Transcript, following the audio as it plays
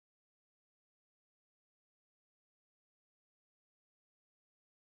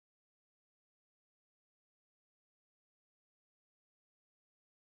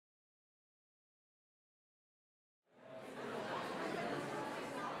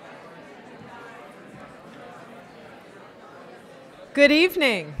Good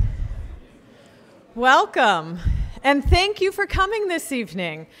evening. Welcome, and thank you for coming this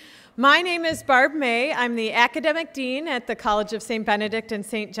evening. My name is Barb May. I'm the Academic Dean at the College of St. Benedict and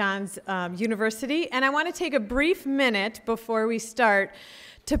St. John's University, and I want to take a brief minute before we start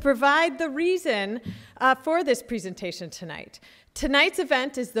to provide the reason for this presentation tonight. Tonight's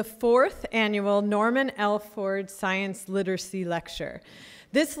event is the 4th annual Norman L. Ford Science Literacy Lecture.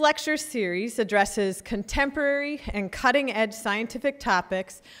 This lecture series addresses contemporary and cutting-edge scientific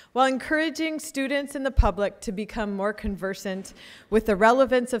topics while encouraging students and the public to become more conversant with the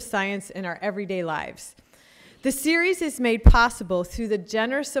relevance of science in our everyday lives. The series is made possible through the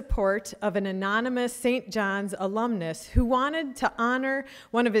generous support of an anonymous St. John's alumnus who wanted to honor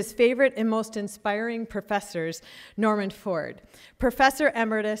one of his favorite and most inspiring professors, Norman Ford, Professor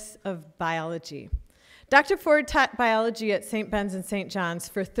Emeritus of Biology. Dr. Ford taught biology at St. Ben's and St. John's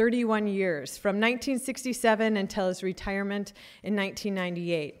for 31 years, from 1967 until his retirement in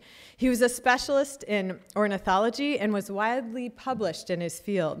 1998. He was a specialist in ornithology and was widely published in his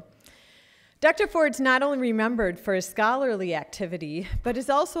field. Dr. Ford's not only remembered for his scholarly activity, but is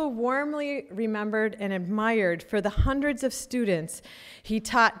also warmly remembered and admired for the hundreds of students he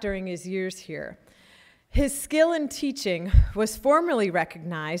taught during his years here. His skill in teaching was formally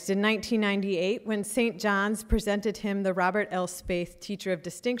recognized in 1998 when St. John's presented him the Robert L. Spaeth Teacher of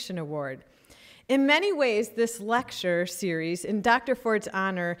Distinction Award. In many ways, this lecture series in Dr. Ford's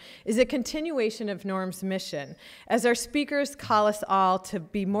honor is a continuation of Norm's mission, as our speakers call us all to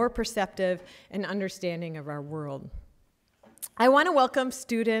be more perceptive and understanding of our world. I want to welcome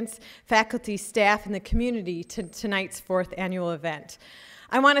students, faculty, staff, and the community to tonight's 4th annual event.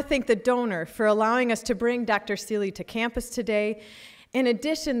 I want to thank the donor for allowing us to bring Dr. Seeley to campus today. In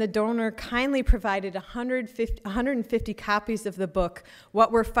addition, the donor kindly provided 150 copies of the book,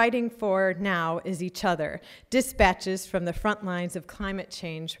 What We're Fighting For Now Is Each Other, Dispatches from the Front Lines of Climate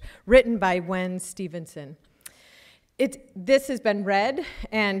Change, written by Wen Stevenson. This has been read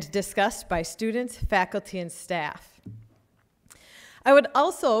and discussed by students, faculty, and staff. I would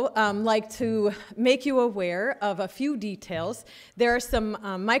also like to make you aware of a few details. There are some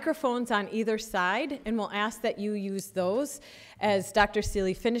microphones on either side, and we'll ask that you use those. As Dr.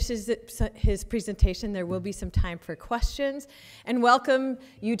 Seeley finishes his presentation, there will be some time for questions, and welcome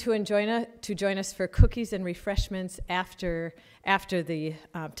you to join us for cookies and refreshments after the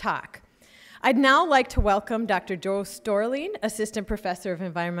talk. I'd now like to welcome Dr. Joe Storling, Assistant Professor of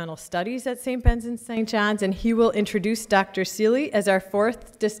Environmental Studies at St. Ben's and St. John's, and he will introduce Dr. Seeley as our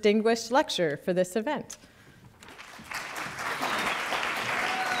 4th distinguished lecturer for this event.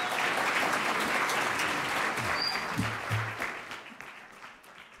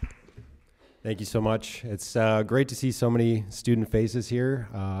 Thank you so much. It's great to see so many student faces here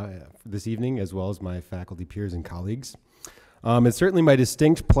this evening, as well as my faculty peers and colleagues. It's certainly my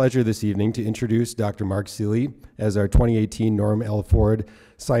distinct pleasure this evening to introduce Dr. Mark Seeley as our 2018 Norm L. Ford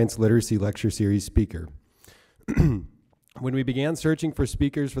Science Literacy Lecture Series speaker. When we began searching for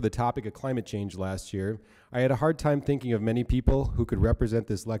speakers for the topic of climate change last year, I had a hard time thinking of many people who could represent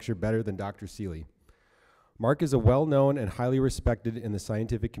this lecture better than Dr. Seeley. Mark is a well-known and highly respected in the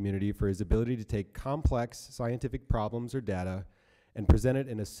scientific community for his ability to take complex scientific problems or data and present it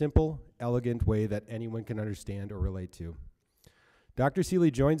in a simple, elegant way that anyone can understand or relate to. Dr.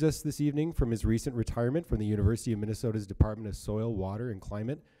 Seeley joins us this evening from his recent retirement from the University of Minnesota's Department of Soil, Water, and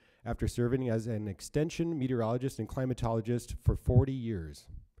Climate after serving as an extension meteorologist and climatologist for 40 years.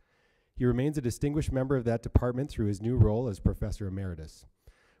 He remains a distinguished member of that department through his new role as Professor Emeritus.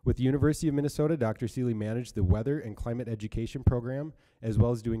 With the University of Minnesota, Dr. Seeley managed the Weather and Climate Education Program, as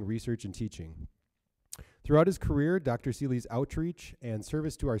well as doing research and teaching. Throughout his career, Dr. Seeley's outreach and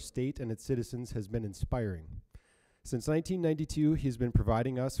service to our state and its citizens has been inspiring. Since 1992, he's been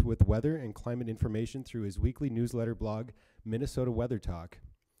providing us with weather and climate information through his weekly newsletter blog, Minnesota Weather Talk.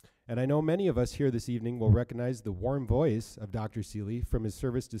 And I know many of us here this evening will recognize the warm voice of Dr. Seeley from his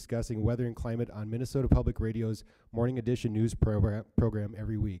service discussing weather and climate on Minnesota Public Radio's Morning Edition news program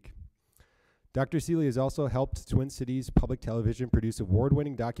every week. Dr. Seeley has also helped Twin Cities Public Television produce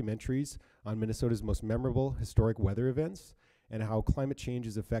award-winning documentaries on Minnesota's most memorable historic weather events and how climate change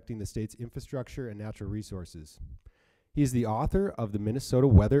is affecting the state's infrastructure and natural resources. He is the author of the Minnesota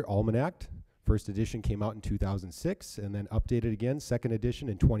Weather Almanac. First edition came out in 2006 and then updated again, second edition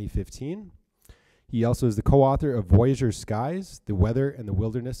in 2015. He also is the co-author of Voyager Skies, The Weather and the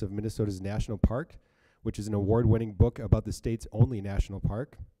Wilderness of Minnesota's National Park, which is an award-winning book about the state's only national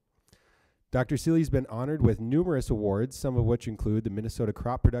park. Dr. Seeley's been honored with numerous awards, some of which include the Minnesota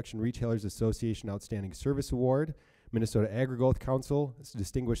Crop Production Retailers Association Outstanding Service Award, Minnesota Agri-Growth Council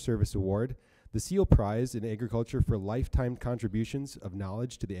Distinguished Service Award, the Seeley Prize in Agriculture for Lifetime Contributions of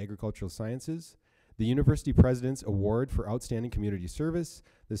Knowledge to the Agricultural Sciences, the University President's Award for Outstanding Community Service,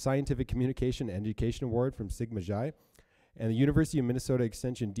 the Scientific Communication and Education Award from Sigma Xi, and the University of Minnesota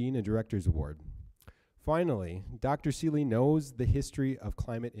Extension Dean and Director's Award. Finally, Dr. Seeley knows the history of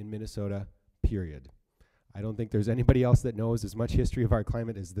climate in Minnesota, period. I don't think there's anybody else that knows as much history of our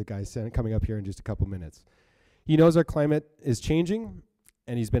climate as the guy coming up here in just a couple minutes. He knows our climate is changing,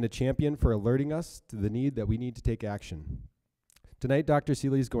 and he's been a champion for alerting us to the need that we need to take action. Tonight, Dr.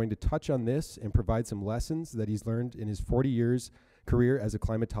 Seeley is going to touch on this and provide some lessons that he's learned in his 40 years career as a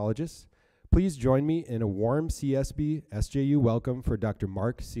climatologist. Please join me in a warm CSB SJU welcome for Dr.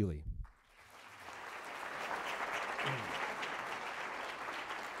 Mark Seeley.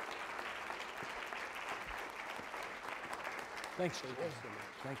 Thanks.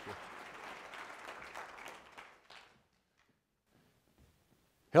 Thank you.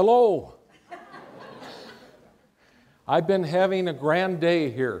 Hello. I've been having a grand day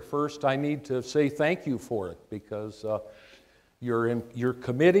here. First, I need to say thank you for it because your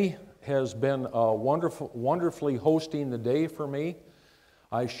committee has been wonderfully hosting the day for me.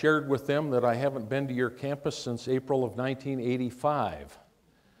 I shared with them that I haven't been to your campus since April of 1985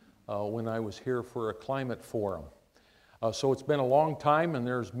 when I was here for a climate forum. So it's been a long time, and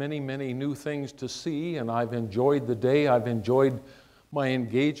there's many, many new things to see, and I've enjoyed the day. I've enjoyed my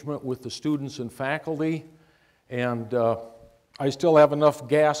engagement with the students and faculty, and I still have enough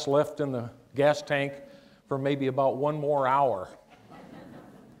gas left in the gas tank for maybe about one more hour.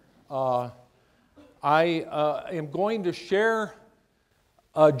 I am going to share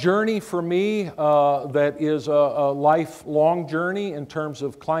a journey for me that is a lifelong journey in terms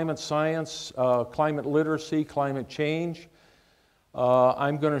of climate science, climate literacy, climate change.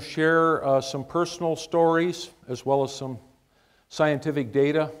 I'm going to share some personal stories as well as some scientific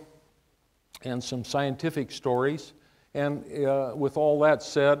data and some scientific stories. And with all that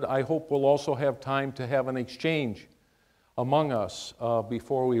said, I hope we'll also have time to have an exchange among us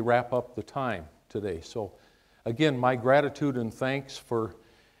before we wrap up the time today. So again, my gratitude and thanks for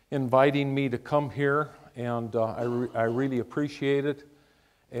inviting me to come here, and I really appreciate it,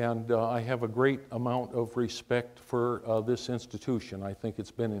 and I have a great amount of respect for this institution. I think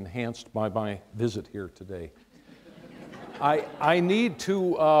it's been enhanced by my visit here today. I need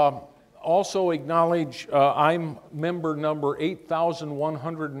to also acknowledge I'm member number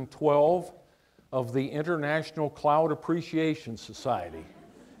 8,112 of the International Cloud Appreciation Society,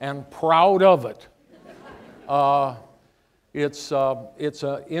 and proud of it. It's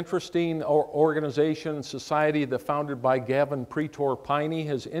an interesting organization and society that founded by Gavin Pretor Piney.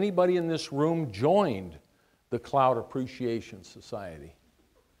 Has anybody in this room joined the Cloud Appreciation Society?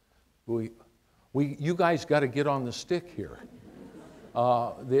 You guys got to get on the stick here.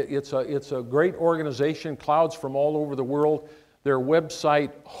 It's a great organization, clouds from all over the world. Their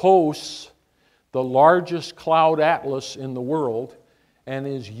website hosts the largest cloud atlas in the world and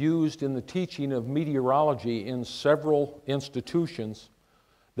is used in the teaching of meteorology in several institutions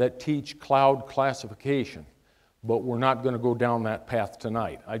that teach cloud classification. But we're not going to go down that path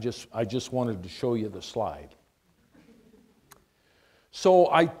tonight. I just wanted to show you the slide.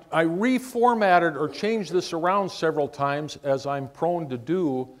 So I reformatted or changed this around several times, as I'm prone to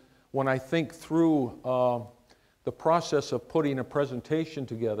do when I think through the process of putting a presentation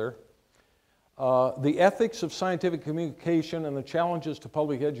together. The ethics of scientific communication and the challenges to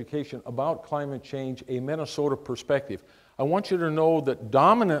public education about climate change, a Minnesota perspective. I want you to know that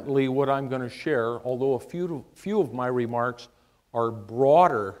dominantly what I'm going to share, although a few of my remarks are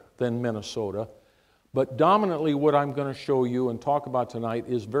broader than Minnesota, but dominantly what I'm going to show you and talk about tonight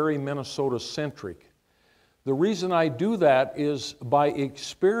is very Minnesota-centric. The reason I do that is by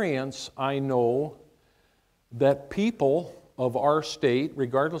experience I know that people of our state,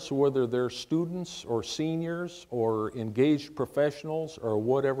 regardless of whether they're students or seniors or engaged professionals or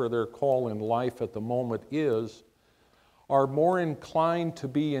whatever their call in life at the moment is, are more inclined to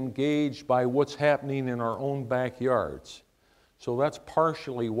be engaged by what's happening in our own backyards. So that's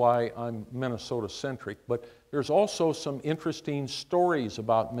partially why I'm Minnesota-centric, but there's also some interesting stories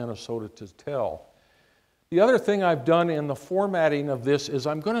about Minnesota to tell. The other thing I've done in the formatting of this is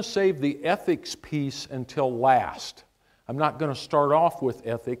I'm going to save the ethics piece until last. I'm not going to start off with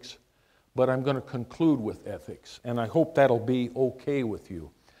ethics, but I'm going to conclude with ethics, and I hope that'll be okay with you.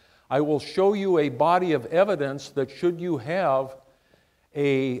 I will show you a body of evidence that should you have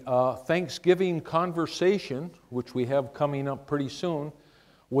a Thanksgiving conversation, which we have coming up pretty soon,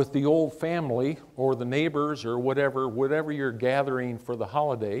 with the old family or the neighbors or whatever you're gathering for the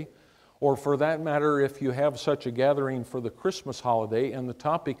holiday, or for that matter, if you have such a gathering for the Christmas holiday and the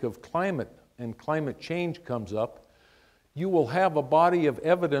topic of climate and climate change comes up, you will have a body of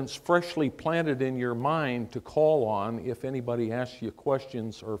evidence freshly planted in your mind to call on if anybody asks you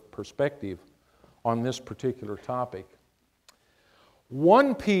questions or perspective on this particular topic.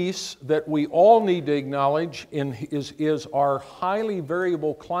 One piece that we all need to acknowledge is our highly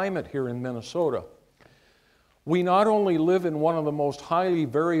variable climate here in Minnesota. We not only live in one of the most highly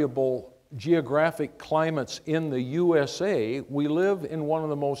variable geographic climates in the USA, we live in one of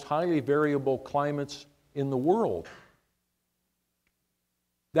the most highly variable climates in the world.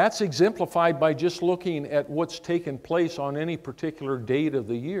 That's exemplified by just looking at what's taken place on any particular date of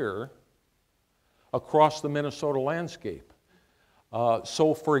the year across the Minnesota landscape.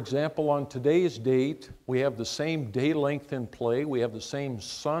 So for example, on today's date, we have the same day length in play, we have the same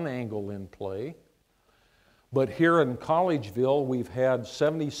sun angle in play, but here in Collegeville, we've had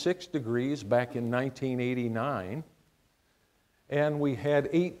 76 degrees back in 1989, and we had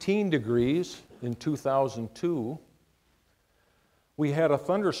 18 degrees in 2002. We had a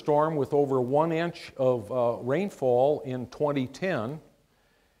thunderstorm with over 1 inch of rainfall in 2010,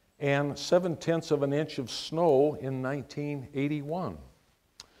 and 7/10 of an inch of snow in 1981.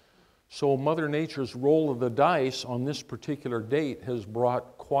 So Mother Nature's roll of the dice on this particular date has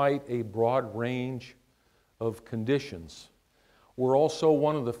brought quite a broad range of conditions. We're also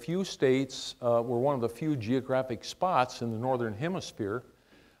one of the few states, we're one of the few geographic spots in the Northern Hemisphere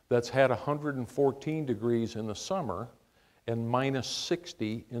that's had 114 degrees in the summer and minus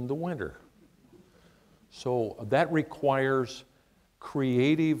 60 in the winter. So that requires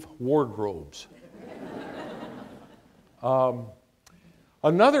creative wardrobes.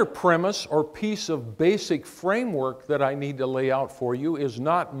 Another premise or piece of basic framework that I need to lay out for you is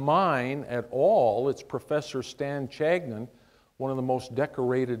not mine at all. It's Professor Stan Chagnon, one of the most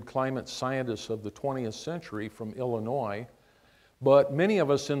decorated climate scientists of the 20th century from Illinois. But many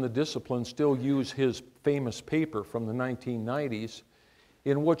of us in the discipline still use his famous paper from the 1990s,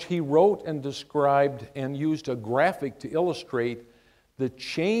 in which he wrote and described and used a graphic to illustrate the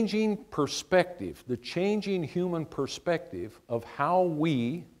changing perspective, the changing human perspective of how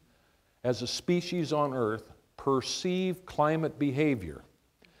we, as a species on Earth, perceive climate behavior.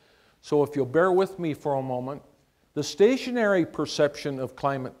 So if you'll bear with me for a moment, the stationary perception of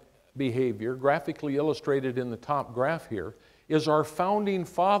climate behavior, graphically illustrated in the top graph here, is our founding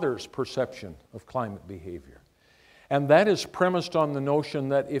fathers' perception of climate behavior. And that is premised on the notion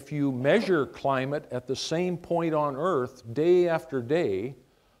that if you measure climate at the same point on Earth day after day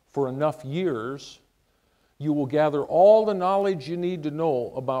for enough years, you will gather all the knowledge you need to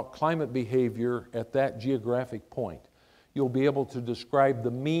know about climate behavior at that geographic point. You'll be able to describe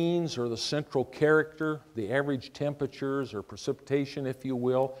the means or the central character, the average temperatures or precipitation, if you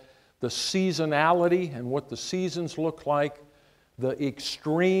will, the seasonality and what the seasons look like, the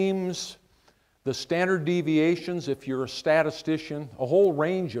extremes, the standard deviations, if you're a statistician, a whole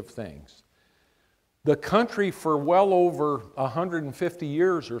range of things. The country for well over 150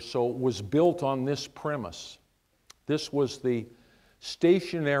 years or so was built on this premise. This was the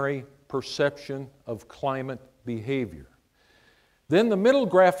stationary perception of climate behavior. Then the middle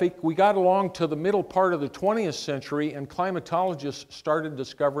graphic, we got along to the middle part of the 20th century, and climatologists started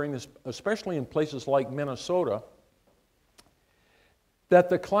discovering, especially in places like Minnesota, that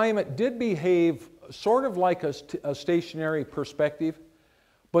the climate did behave sort of like a stationary perspective,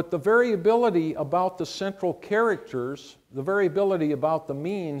 but the variability about the central characters, the variability about the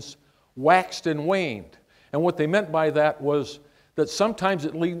means, waxed and waned. And what they meant by that was that sometimes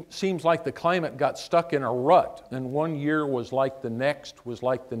it seems like the climate got stuck in a rut, and one year was like the next, was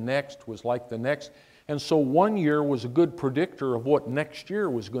like the next, was like the next. And so one year was a good predictor of what next year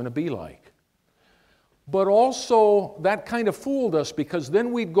was going to be like. But also, that kind of fooled us, because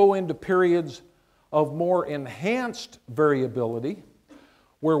then we'd go into periods of more enhanced variability,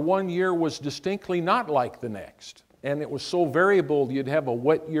 where one year was distinctly not like the next. And it was so variable, you'd have a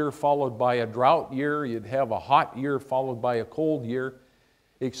wet year followed by a drought year, you'd have a hot year followed by a cold year,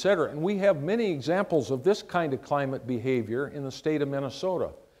 etc. And we have many examples of this kind of climate behavior in the state of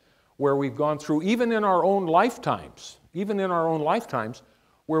Minnesota, where we've gone through, even in our own lifetimes,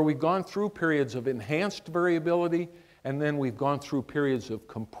 where we've gone through periods of enhanced variability, and then we've gone through periods of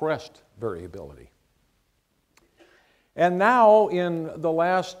compressed variability. And now, in the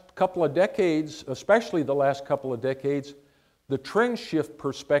last couple of decades, especially the last couple of decades, the trend shift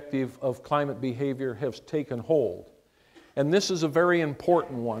perspective of climate behavior has taken hold. And this is a very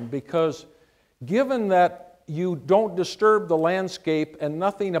important one, because given that you don't disturb the landscape and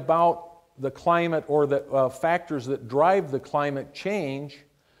nothing about the climate or the factors that drive the climate change,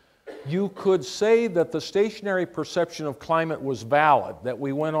 you could say that the stationary perception of climate was valid, that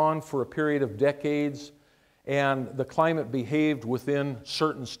we went on for a period of decades and the climate behaved within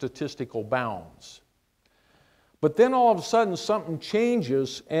certain statistical bounds. But then all of a sudden something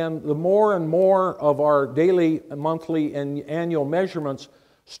changes, and the more and more of our daily, monthly, and annual measurements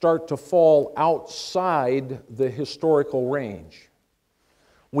start to fall outside the historical range.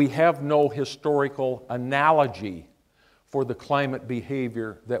 We have no historical analogy for the climate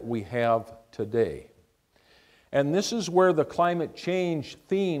behavior that we have today. And this is where the climate change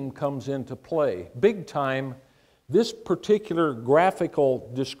theme comes into play. Big time, this particular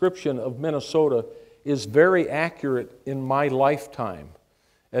graphical description of Minnesota is very accurate in my lifetime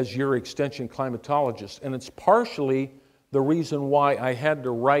as your extension climatologist. And it's partially the reason why I had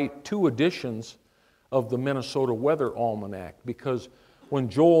to write 2 editions of the Minnesota Weather Almanac, because when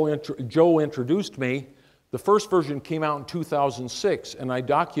Joe introduced me, the first version came out in 2006, and I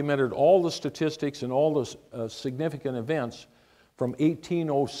documented all the statistics and all the significant events from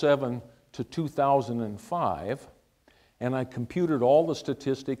 1807 to 2005, and I computed all the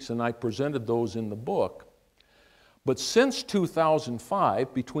statistics and I presented those in the book. But since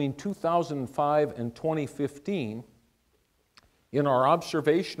 2005, between 2005 and 2015, in our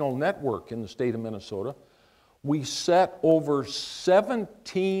observational network in the state of Minnesota, we set over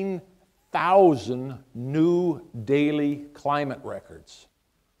 17,000 new daily climate records.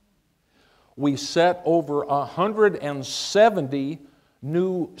 We set over 170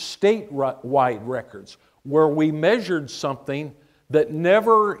 new statewide records where we measured something that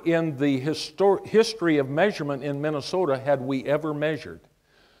never in the history of measurement in Minnesota had we ever measured.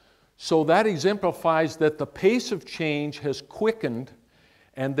 So that exemplifies that the pace of change has quickened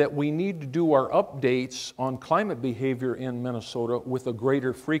and that we need to do our updates on climate behavior in Minnesota with a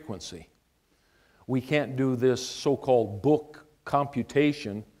greater frequency. We can't do this so-called book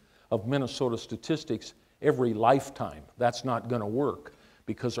computation of Minnesota statistics every lifetime. That's not going to work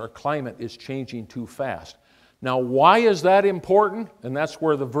because our climate is changing too fast. Now, why is that important? And that's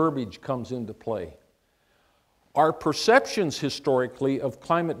where the verbiage comes into play. Our perceptions historically of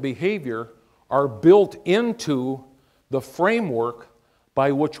climate behavior are built into the framework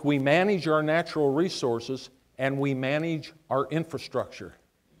by which we manage our natural resources and we manage our infrastructure.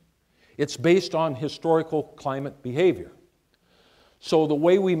 It's based on historical climate behavior. So the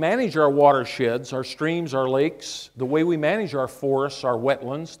way we manage our watersheds, our streams, our lakes, the way we manage our forests, our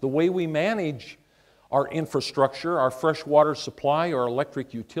wetlands, the way we manage our infrastructure, our fresh water supply, our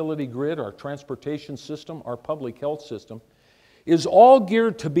electric utility grid, our transportation system, our public health system, is all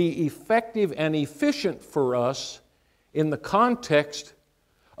geared to be effective and efficient for us in the context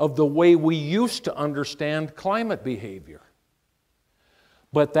of the way we used to understand climate behavior.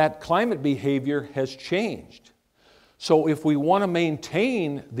 But that climate behavior has changed. So if we want to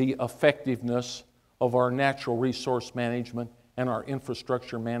maintain the effectiveness of our natural resource management and our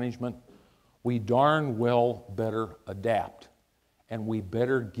infrastructure management, we darn well better adapt, and we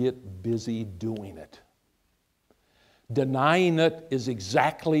better get busy doing it. Denying it is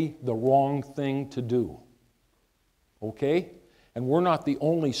exactly the wrong thing to do. Okay? And we're not the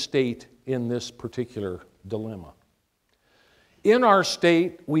only state in this particular dilemma. In our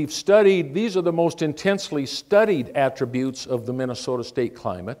state, we've studied, these are the most intensely studied attributes of the Minnesota state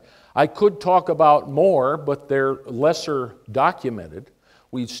climate. I could talk about more, but they're lesser documented.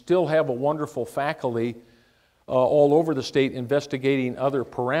 We still have a wonderful faculty all over the state investigating other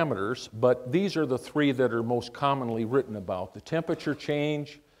parameters, but these are the 3 that are most commonly written about: the temperature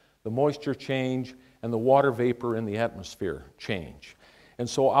change, the moisture change, and the water vapor in the atmosphere change. And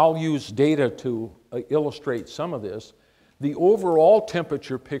so I'll use data to illustrate some of this. The overall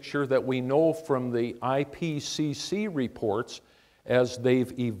temperature picture that we know from the IPCC reports as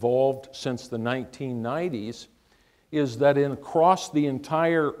they've evolved since the 1990s is that across the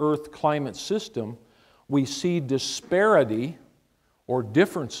entire Earth climate system, we see disparity or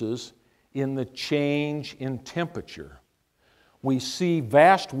differences in the change in temperature. We see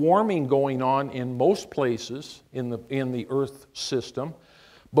vast warming going on in most places in the Earth system,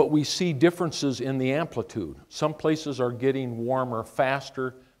 but we see differences in the amplitude. Some places are getting warmer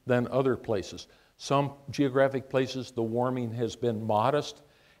faster than other places. Some geographic places, the warming has been modest,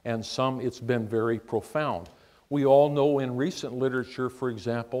 and some it's been very profound. We all know in recent literature, for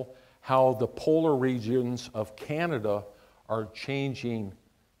example, how the polar regions of Canada are changing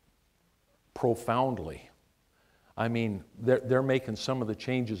profoundly. I mean, they're making some of the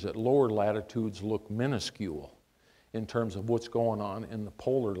changes at lower latitudes look minuscule in terms of what's going on in the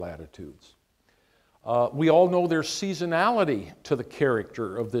polar latitudes. We all know there's seasonality to the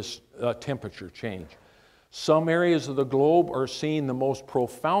character of this temperature change. Some areas of the globe are seeing the most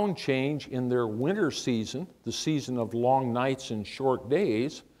profound change in their winter season, the season of long nights and short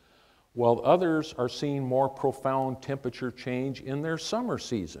days, while others are seeing more profound temperature change in their summer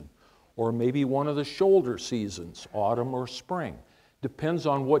season, or maybe one of the shoulder seasons, autumn or spring. Depends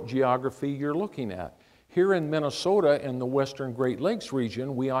on what geography you're looking at. Here in Minnesota and the western Great Lakes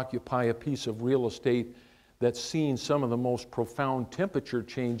region, we occupy a piece of real estate that's seeing some of the most profound temperature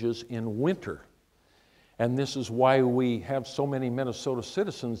changes in winter. And this is why we have so many Minnesota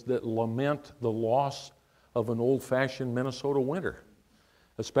citizens that lament the loss of an old-fashioned Minnesota winter,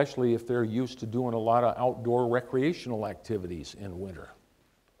 especially if they're used to doing a lot of outdoor recreational activities in winter.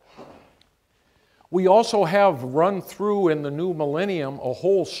 We also have run through in the new millennium a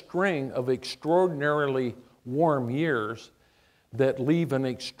whole string of extraordinarily warm years that leave an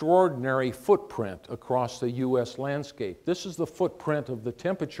extraordinary footprint across the U.S. landscape. This is the footprint of the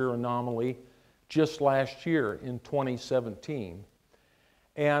temperature anomaly just last year in 2017.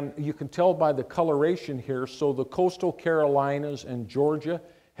 And you can tell by the coloration here, so the coastal Carolinas and Georgia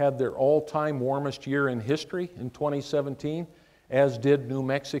had their all-time warmest year in history in 2017, as did New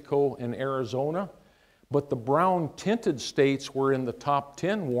Mexico and Arizona. But the brown tinted states were in the top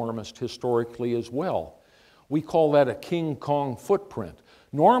 10 warmest historically as well. We call that a King Kong footprint.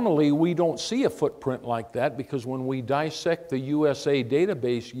 Normally, we don't see a footprint like that because when we dissect the USA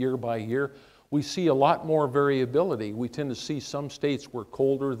database year by year, we see a lot more variability. We tend to see some states were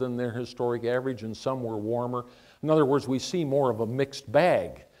colder than their historic average and some were warmer. In other words, we see more of a mixed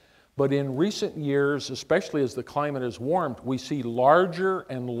bag. But in recent years, especially as the climate has warmed, we see larger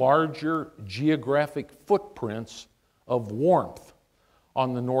and larger geographic footprints of warmth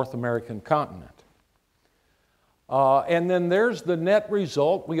on the North American continent. And then there's the net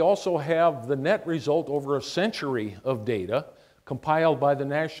result. We also have the net result over a century of data compiled by the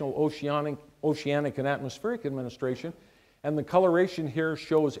National Oceanic and Atmospheric Administration. And the coloration here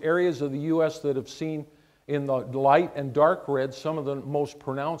shows areas of the U.S. that have seen in the light and dark red some of the most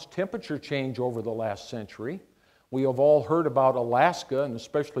pronounced temperature change over the last century. We have all heard about Alaska, and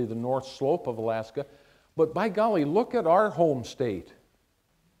especially the North Slope of Alaska. But by golly, look at our home state.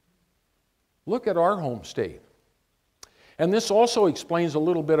 Look at our home state. And this also explains a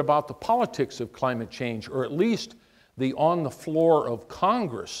little bit about the politics of climate change, or at least the on the floor of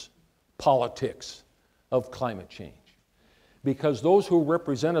Congress politics of climate change. Because those who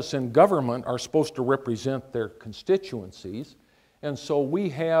represent us in government are supposed to represent their constituencies. And so we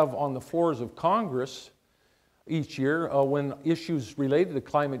have on the floors of Congress each year, when issues related to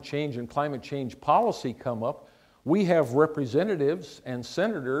climate change and climate change policy come up, we have representatives and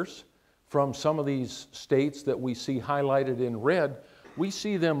senators from some of these states that we see highlighted in red. We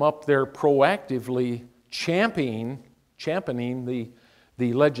see them up there proactively championing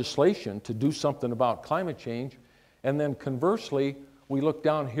the legislation to do something about climate change. And then conversely, we look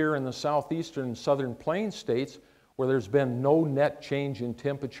down here in the southeastern and southern plains states where there's been no net change in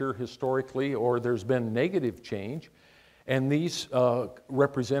temperature historically, or there's been negative change. And these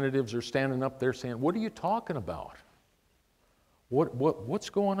representatives are standing up there saying, what are you talking about? What's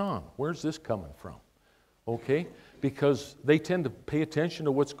going on? Where's this coming from? Okay, because they tend to pay attention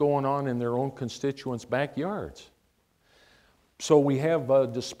to what's going on in their own constituents' backyards. So we have a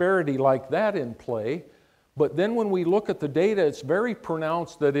disparity like that in play. But then when we look at the data, it's very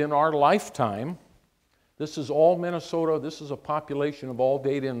pronounced that in our lifetime, this is all Minnesota, this is a population of all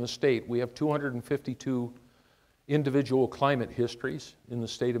data in the state. We have 252 individual climate histories in the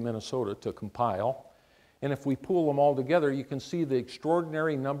state of Minnesota to compile. And if we pool them all together, you can see the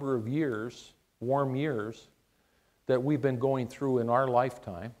extraordinary number of years, warm years, that we've been going through in our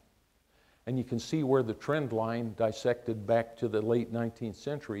lifetime. And you can see where the trend line dissected back to the late 19th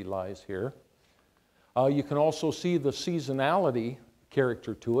century lies here. You can also see the seasonality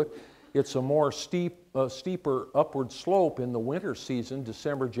character to it. It's a more steeper upward slope in the winter season,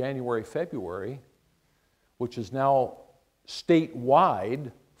 December, January, February, which is now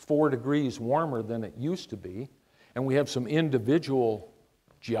statewide 4 degrees warmer than it used to be. And we have some individual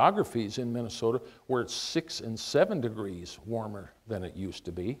geographies in Minnesota where it's 6 and 7 degrees warmer than it used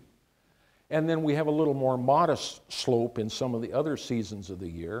to be. And then we have a little more modest slope in some of the other seasons of the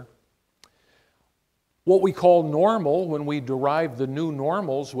year. What we call normal, when we derive the new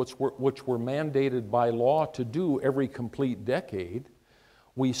normals, which were mandated by law to do every complete decade,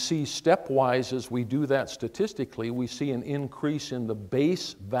 we see stepwise as we do that statistically, we see an increase in the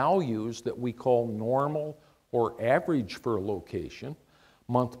base values that we call normal or average for a location,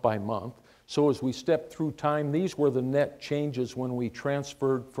 month by month. So as we step through time, these were the net changes when we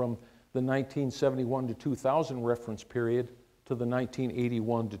transferred from the 1971 to 2000 reference period to the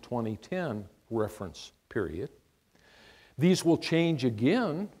 1981 to 2010 reference period. These will change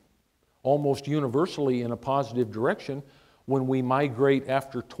again, almost universally in a positive direction, when we migrate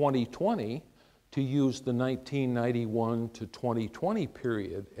after 2020 to use the 1991 to 2020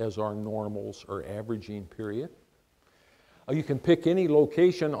 period as our normals or averaging period. You can pick any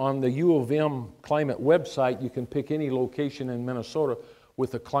location on the U of M climate website. You can pick any location in Minnesota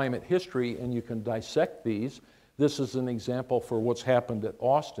with a climate history, and you can dissect these. This is an example for what's happened at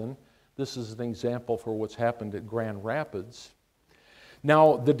Austin. This is an example for what's happened at Grand Rapids.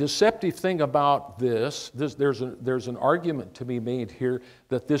 Now, the deceptive thing about there's an argument to be made here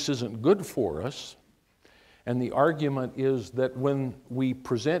that this isn't good for us. And the argument is that when we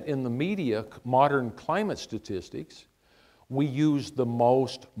present in the media modern climate statistics, we use the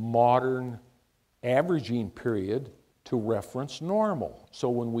most modern averaging period to reference normal. So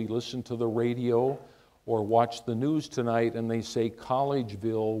when we listen to the radio or watch the news tonight and they say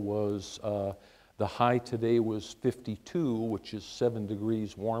Collegeville was, the high today was 52, which is 7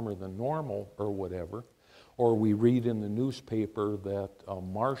 degrees warmer than normal or whatever, or we read in the newspaper that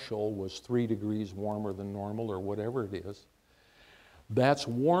Marshall was 3 degrees warmer than normal or whatever it is, that's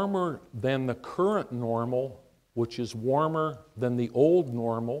warmer than the current normal, which is warmer than the old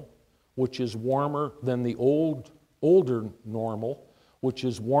normal, which is warmer than the older normal, which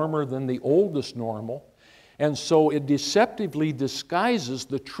is warmer than the oldest normal. And so it deceptively disguises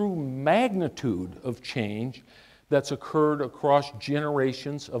the true magnitude of change that's occurred across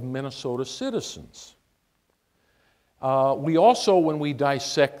generations of Minnesota citizens. We also, when we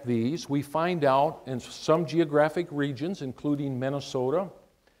dissect these, we find out in some geographic regions, including Minnesota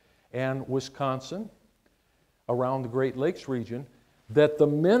and Wisconsin, around the Great Lakes region, that the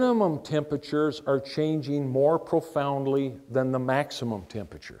minimum temperatures are changing more profoundly than the maximum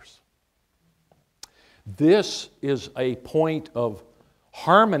temperatures. This is a point of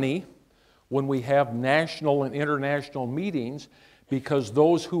harmony when we have national and international meetings, because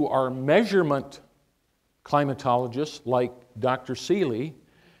those who are measurement climatologists like Dr. Seeley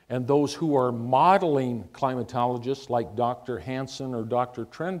and those who are modeling climatologists like Dr. Hansen or Dr.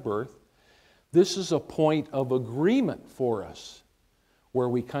 Trenberth, this is a point of agreement for us where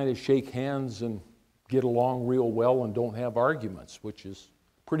we kind of shake hands and get along real well and don't have arguments, which is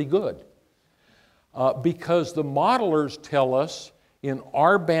pretty good. Because the modelers tell us in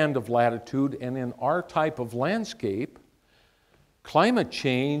our band of latitude and in our type of landscape, climate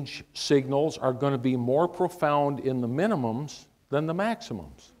change signals are going to be more profound in the minimums than the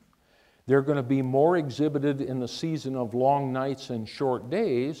maximums. They're going to be more exhibited in the season of long nights and short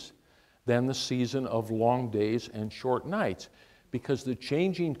days than the season of long days and short nights, because the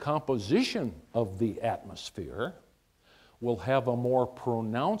changing composition of the atmosphere will have a more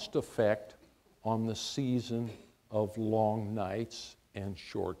pronounced effect on the season of long nights and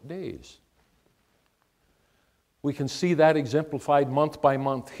short days. We can see that exemplified month by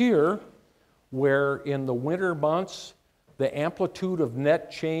month here, where in the winter months, the amplitude of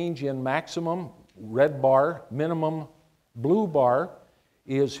net change in maximum, red bar, minimum, blue bar,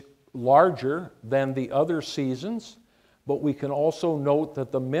 is larger than the other seasons, but we can also note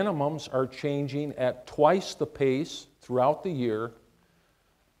that the minimums are changing at twice the pace throughout the year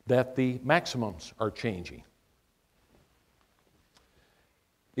that the maximums are changing.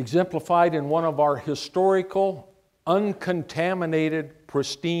 Exemplified in one of our historical, uncontaminated,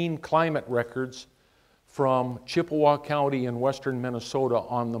 pristine climate records from Chippewa County in western Minnesota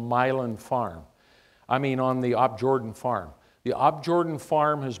on the Milan farm. On the Op Jordan farm. The Op Jordan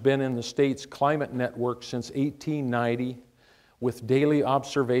farm has been in the state's climate network since 1890 with daily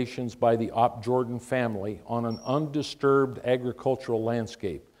observations by the Op Jordan family on an undisturbed agricultural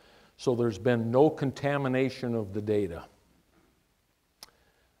landscape. So there's been no contamination of the data.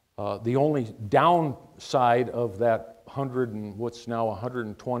 The only downside of that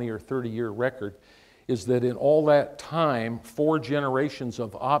 120 or 30 year record is that in all that time, 4 generations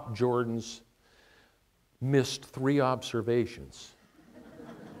of Op Jordans missed 3 observations.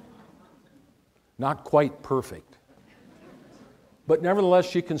 Not quite perfect. But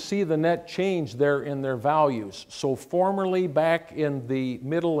nevertheless, you can see the net change there in their values. So formerly, back in the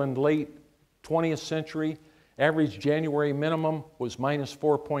middle and late 20th century, average January minimum was minus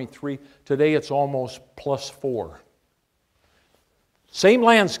 4.3. Today it's almost plus 4. Same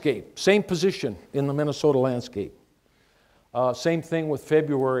landscape, same position in the Minnesota landscape. Same thing with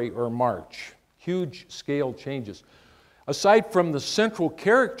February or March. Huge scale changes. Aside from the central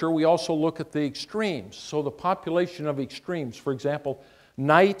character, we also look at the extremes. So the population of extremes, for example,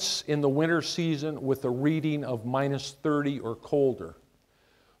 nights in the winter season with a reading of minus 30 or colder.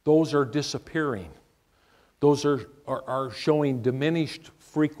 Those are disappearing. Those are showing diminished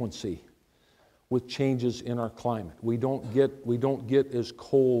frequency. with changes in our climate. We don't get as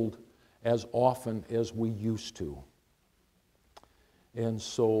cold as often as we used to. And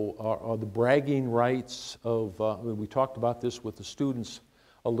so the bragging rights of, we talked about this with the students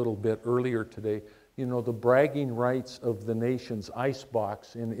a little bit earlier today, you know, the bragging rights of the nation's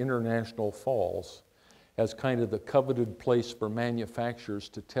icebox in International Falls as kind of the coveted place for manufacturers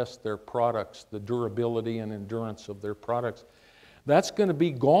to test their products, the durability and endurance of their products. That's going to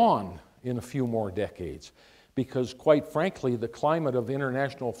be gone in a few more decades because, quite frankly, the climate of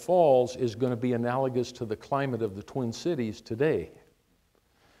International Falls is going to be analogous to the climate of the Twin Cities today.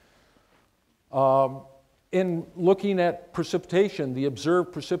 In looking at precipitation, the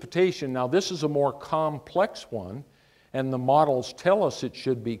observed precipitation, now this is a more complex one, and the models tell us it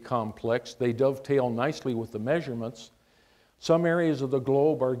should be complex. They dovetail nicely with the measurements. Some areas of the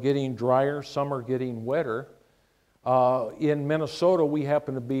globe are getting drier, some are getting wetter. In Minnesota, we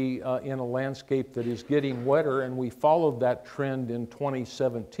happen to be in a landscape that is getting wetter, and we followed that trend in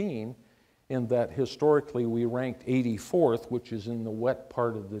 2017 in that historically we ranked 84th, which is in the wet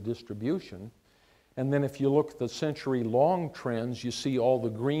part of the distribution. And then if you look at the century-long trends, you see all the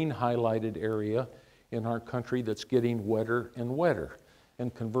green highlighted area in our country that's getting wetter and wetter.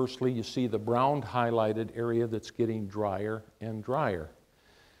 And conversely, you see the brown highlighted area that's getting drier and drier.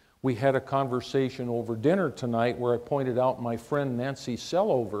 We had a conversation over dinner tonight where I pointed out my friend Nancy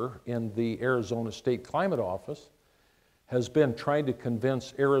Sellover in the Arizona State Climate Office has been trying to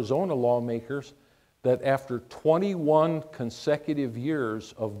convince Arizona lawmakers that after 21 consecutive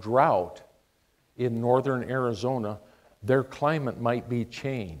years of drought in northern Arizona, their climate might be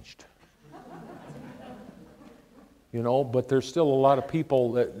changed. You know, but there's still a lot of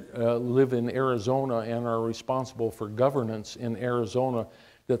people that live in Arizona and are responsible for governance in Arizona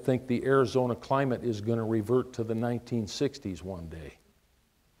that think the Arizona climate is going to revert to the 1960s one day.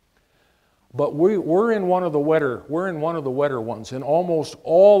 But we're in one of the wetter ones, and almost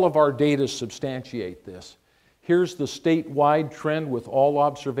all of our data substantiate this. Here's the statewide trend with all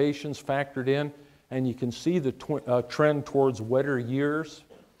observations factored in, and you can see the trend towards wetter years.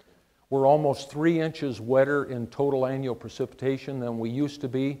 We're almost 3 inches wetter in total annual precipitation than we used to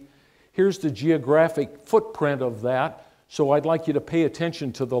be. Here's the geographic footprint of that. So I'd like you to pay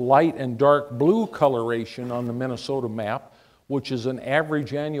attention to the light and dark blue coloration on the Minnesota map, which is an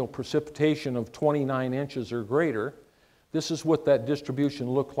average annual precipitation of 29 inches or greater. This is what that distribution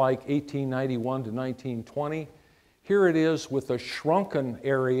looked like 1891 to 1920. Here it is with a shrunken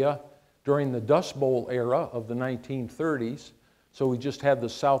area during the Dust Bowl era of the 1930s. So we just had the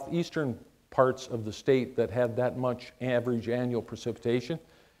southeastern parts of the state that had that much average annual precipitation.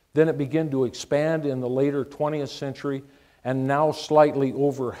 Then it began to expand in the later 20th century, and now slightly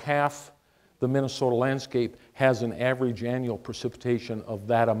over half the Minnesota landscape has an average annual precipitation of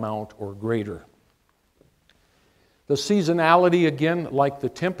that amount or greater. The seasonality, again, like the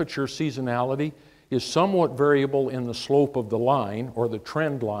temperature seasonality, is somewhat variable in the slope of the line or the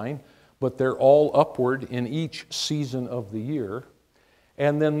trend line, but they're all upward in each season of the year.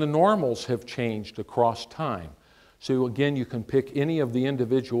 And then the normals have changed across time. So again, you can pick any of the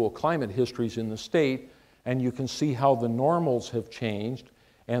individual climate histories in the state, and you can see how the normals have changed,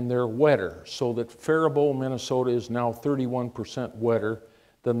 and they're wetter. So that Faribault, Minnesota is now 31% wetter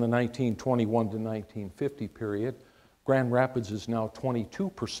than the 1921 to 1950 period. Grand Rapids is now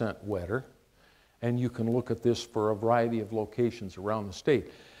 22% wetter. And you can look at this for a variety of locations around the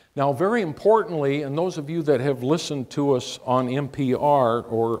state. Now, very importantly, and those of you that have listened to us on NPR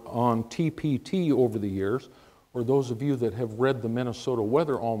or on TPT over the years, or those of you that have read the Minnesota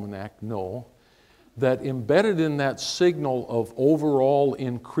Weather Almanac know that embedded in that signal of overall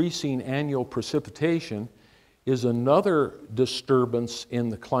increasing annual precipitation is another disturbance in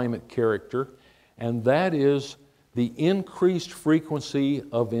the climate character, and that is the increased frequency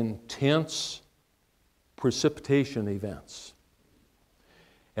of intense precipitation events.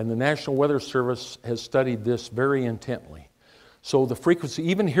 And the National Weather Service has studied this very intently. So the frequency,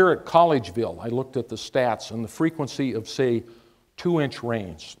 even here at Collegeville, I looked at the stats, and the frequency of, say, 2-inch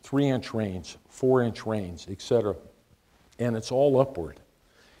rains, 3-inch rains, 4-inch rains, etc. And it's all upward.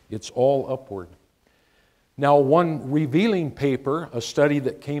 It's all upward. Now, one revealing paper, a study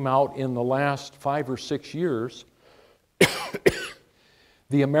that came out in the last 5 or 6 years,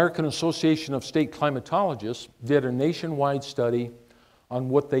 the American Association of State Climatologists did a nationwide study on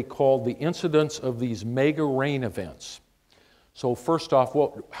what they called the incidence of these mega rain events. So first off,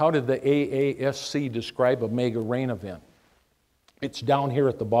 how did the AASC describe a mega rain event? It's down here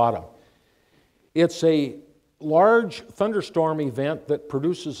at the bottom. It's a large thunderstorm event that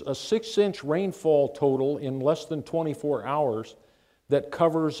produces a 6-inch rainfall total in less than 24 hours that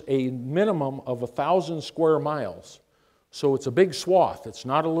covers a minimum of 1,000 square miles. So it's a big swath, it's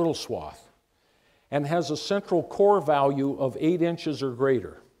not a little swath, and has a central core value of 8 inches or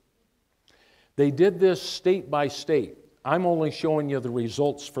greater. They did this state by state. I'm only showing you the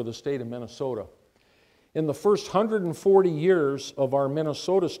results for the state of Minnesota. In the first 140 years of our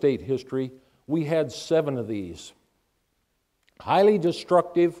Minnesota state history, we had 7 of these. Highly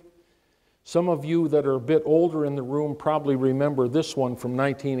destructive. Some of you that are a bit older in the room probably remember this one from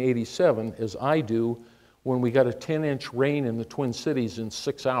 1987, as I do, when we got a 10-inch rain in the Twin Cities in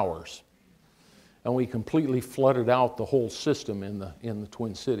 6 hours. And we completely flooded out the whole system in the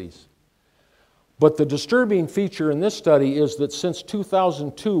Twin Cities. But the disturbing feature in this study is that since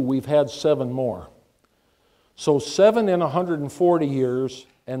 2002, we've had 7 more. So 7 in 140 years,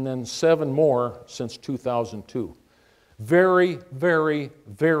 and then 7 more since 2002. Very, very,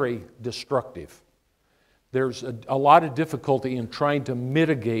 very destructive. There's a lot of difficulty in trying to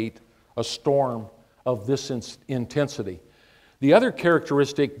mitigate a storm of this intensity. The other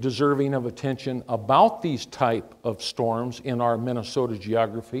characteristic deserving of attention about these type of storms in our Minnesota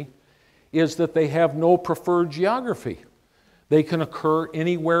geography is that they have no preferred geography. They can occur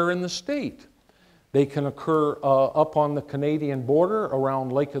anywhere in the state. They can occur up on the Canadian border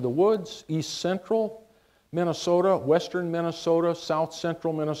around Lake of the Woods, east central Minnesota, western Minnesota, south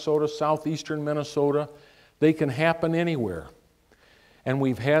central Minnesota, southeastern Minnesota. They can happen anywhere. And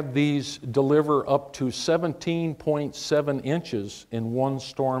we've had these deliver up to 17.7 inches in one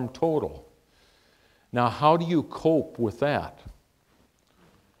storm total. Now, how do you cope with that?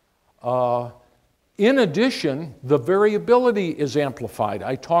 In addition, the variability is amplified.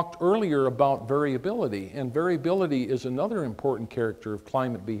 I talked earlier about variability, and variability is another important character of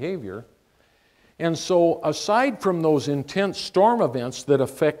climate behavior. And so, aside from those intense storm events that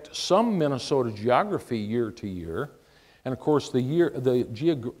affect some Minnesota geography year to year, and of course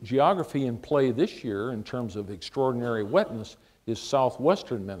the geography in play this year in terms of extraordinary wetness is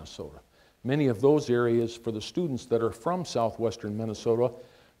southwestern Minnesota. Many of those areas, for the students that are from southwestern Minnesota,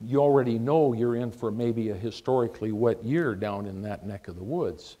 you already know you're in for maybe a historically wet year down in that neck of the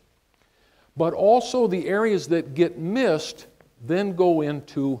woods. But also the areas that get missed then go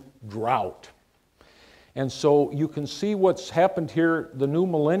into drought. And so you can see what's happened here. The new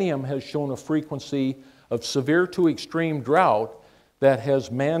millennium has shown a frequency of severe to extreme drought that has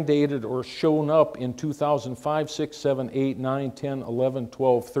mandated or shown up in 2005, 6, 7, 8, 9, 10, 11,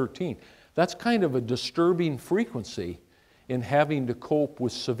 12, 13. That's kind of a disturbing frequency in having to cope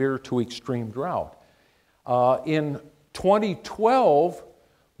with severe to extreme drought. In 2012,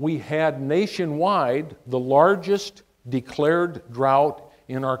 we had nationwide the largest declared drought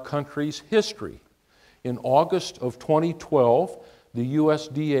in our country's history. In August of 2012, the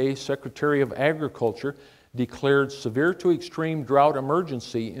USDA Secretary of Agriculture declared severe to extreme drought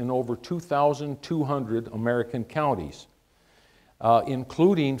emergency in over 2,200 American counties,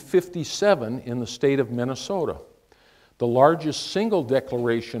 including 57 in the state of Minnesota, the largest single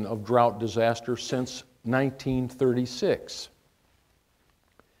declaration of drought disaster since 1936.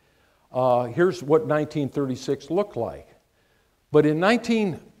 Here's what 1936 looked like. But in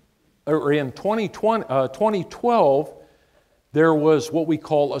 2012, there was what we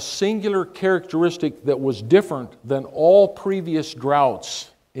call a singular characteristic that was different than all previous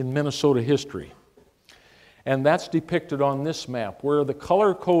droughts in Minnesota history. And that's depicted on this map, where the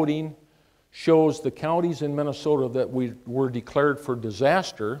color coding shows the counties in Minnesota that were declared for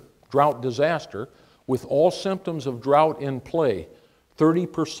disaster, drought disaster, with all symptoms of drought in play.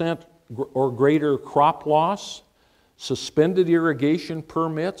 30% or greater crop loss, suspended irrigation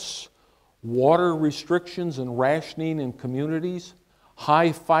permits, water restrictions and rationing in communities,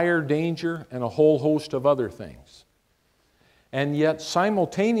 high fire danger, and a whole host of other things. And yet,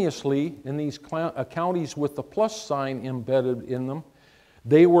 simultaneously, in these counties with the plus sign embedded in them,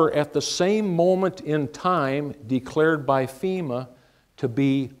 they were at the same moment in time declared by FEMA to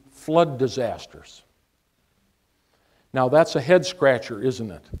be flood disasters. Now, that's a head scratcher,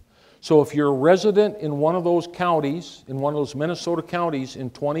 isn't it? So if you're a resident in one of those counties, in one of those Minnesota counties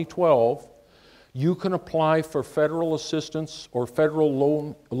in 2012, you can apply for federal assistance or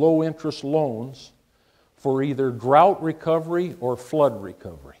federal low-interest loans for either drought recovery or flood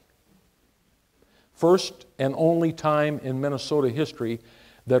recovery. First and only time in Minnesota history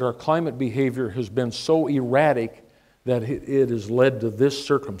that our climate behavior has been so erratic that it has led to this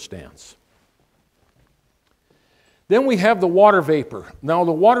circumstance. Then we have the water vapor. Now,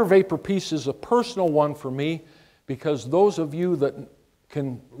 the water vapor piece is a personal one for me because those of you that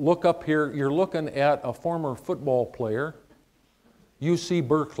can look up here, you're looking at a former football player, UC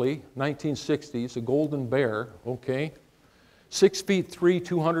Berkeley, 1960s, a Golden Bear, okay? 6 feet 3,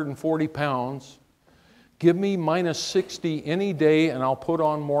 240 pounds. Give me minus 60 any day and I'll put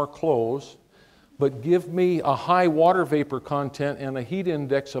on more clothes. But give me a high water vapor content and a heat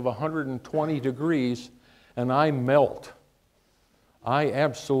index of 120 degrees and I melt.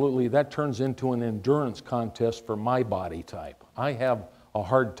 That turns into an endurance contest for my body type. I have a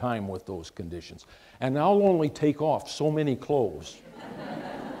hard time with those conditions. And I'll only take off so many clothes.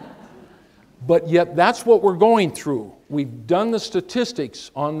 But yet that's what we're going through. We've done the statistics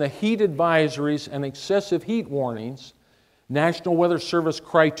on the heat advisories and excessive heat warnings, National Weather Service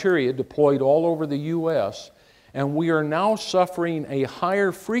criteria deployed all over the U.S., and we are now suffering a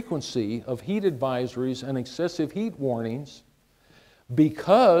higher frequency of heat advisories and excessive heat warnings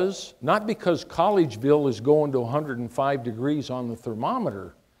not because Collegeville is going to 105 degrees on the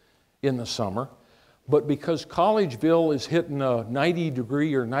thermometer in the summer, but because Collegeville is hitting a 90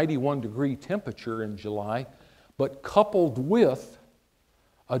 degree or 91 degree temperature in July, but coupled with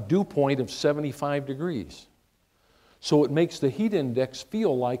a dew point of 75 degrees. So it makes the heat index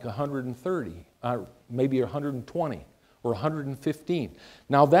feel like 130, maybe 120 or 115.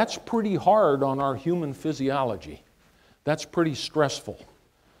 Now that's pretty hard on our human physiology. That's pretty stressful.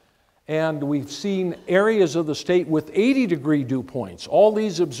 And we've seen areas of the state with 80 degree dew points. All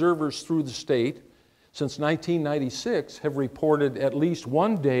these observers through the state since 1996 have reported at least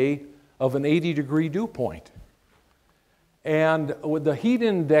one day of an 80 degree dew point. And with the heat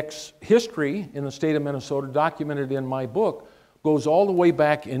index history in the state of Minnesota, documented in my book, goes all the way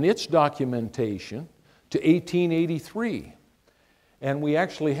back in its documentation to 1883. And we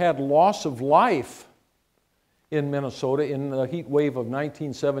actually had loss of life in Minnesota in the heat wave of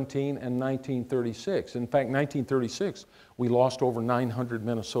 1917 and 1936. In fact, 1936, we lost over 900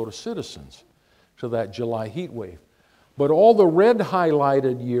 Minnesota citizens to that July heat wave. But all the red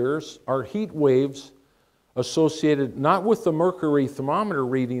highlighted years are heat waves associated not with the mercury thermometer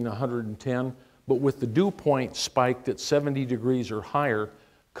reading 110, but with the dew point spiked at 70 degrees or higher,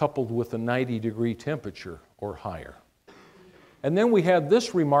 coupled with a 90 degree temperature or higher. And then we had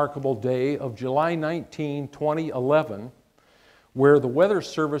this remarkable day of July 19, 2011, where the Weather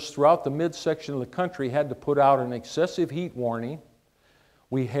Service throughout the midsection of the country had to put out an excessive heat warning.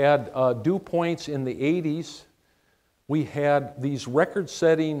 We had dew points in the 80s. We had these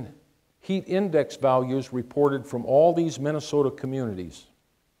record-setting heat index values reported from all these Minnesota communities.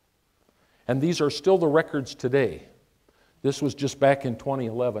 And these are still the records today. This was just back in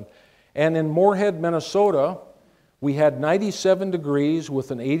 2011. And in Moorhead, Minnesota, we had 97 degrees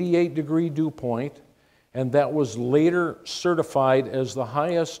with an 88 degree dew point, and that was later certified as the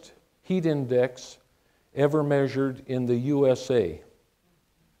highest heat index ever measured in the USA.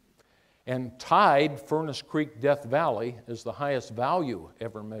 And tied Furnace Creek Death Valley as the highest value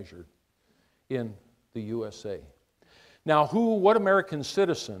ever measured in the USA. Now, what American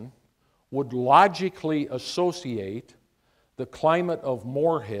citizen would logically associate the climate of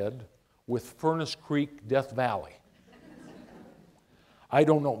Moorhead with Furnace Creek Death Valley? I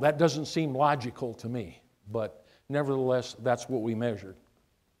don't know. That doesn't seem logical to me, but nevertheless, that's what we measured.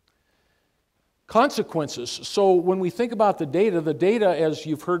 Consequences. So when we think about the data, as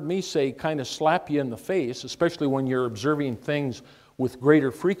you've heard me say, kind of slap you in the face, especially when you're observing things with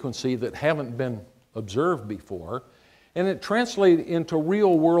greater frequency that haven't been observed before, and it translates into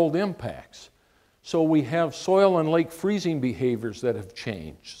real-world impacts. So we have soil and lake freezing behaviors that have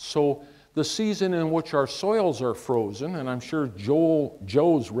changed. So the season in which our soils are frozen, and I'm sure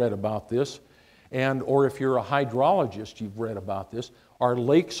Joe's read about this, or if you're a hydrologist, you've read about this, our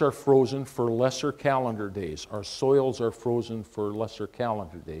lakes are frozen for lesser calendar days. Our soils are frozen for lesser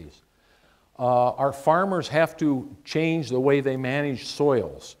calendar days. Our farmers have to change the way they manage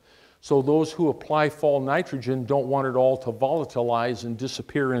soils. So those who apply fall nitrogen don't want it all to volatilize and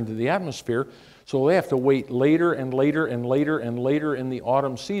disappear into the atmosphere. So they have to wait later and later and later and later in the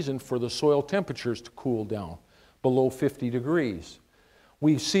autumn season for the soil temperatures to cool down below 50 degrees.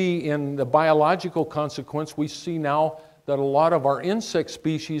 We see in the biological consequence, we see now that a lot of our insect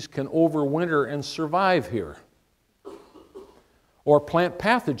species can overwinter and survive here. Or plant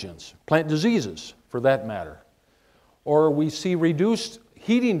pathogens, plant diseases for that matter. Or we see reduced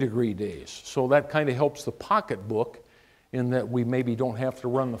heating degree days, so that kind of helps the pocketbook in that we maybe don't have to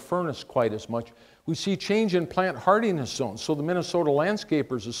run the furnace quite as much. We see change in plant hardiness zones. So the Minnesota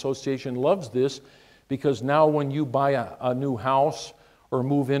Landscapers Association loves this because now when you buy a new house or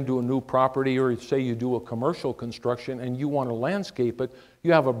move into a new property, or say you do a commercial construction and you want to landscape it,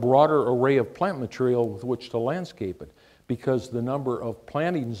 you have a broader array of plant material with which to landscape it, because the number of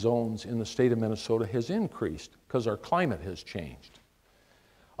planting zones in the state of Minnesota has increased because our climate has changed.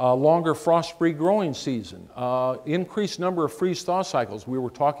 Longer frost-free growing season, increased number of freeze-thaw cycles. We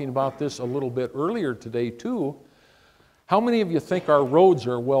were talking about this a little bit earlier today too. How many of you think our roads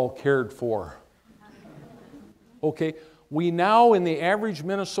are well cared for? Okay, we now in the average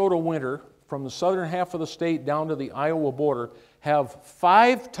Minnesota winter, from the southern half of the state down to the Iowa border, have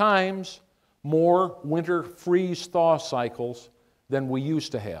 5 times more winter freeze-thaw cycles than we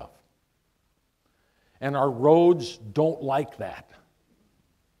used to have. And our roads don't like that.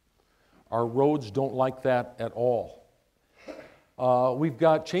 Our roads don't like that at all. We've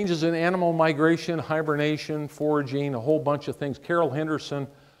got changes in animal migration, hibernation, foraging, a whole bunch of things. Carol Henderson,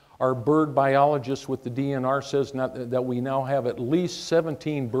 our bird biologist with the DNR, says that we now have at least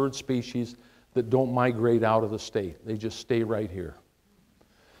 17 bird species that don't migrate out of the state. They just stay right here.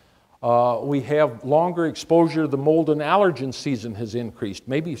 We have longer exposure. The mold and allergen season has increased.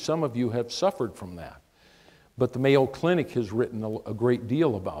 Maybe some of you have suffered from that. But the Mayo Clinic has written a great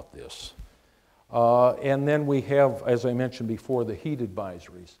deal about this. And then we have, as I mentioned before, the heat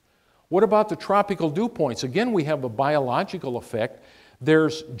advisories. What about the tropical dew points? Again, we have a biological effect.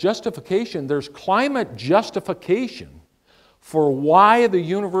 There's justification, there's climate justification for why the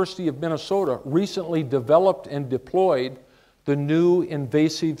University of Minnesota recently developed and deployed the new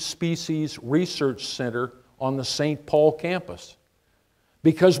Invasive Species Research Center on the St. Paul campus.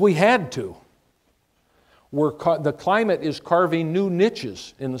 Because we had to. The climate is carving new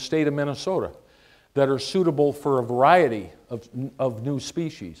niches in the state of Minnesota that are suitable for a variety of new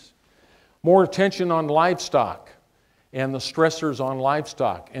species. More attention on livestock and the stressors on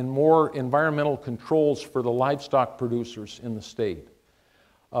livestock, and more environmental controls for the livestock producers in the state.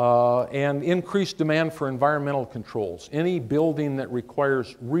 And increased demand for environmental controls. Any building that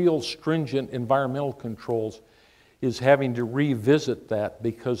requires real stringent environmental controls is having to revisit that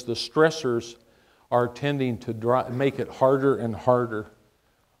because the stressors are tending to make it harder and harder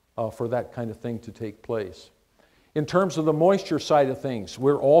for that kind of thing to take place. In terms of the moisture side of things,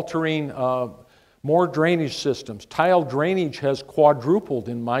 we're altering more drainage systems. Tile drainage has quadrupled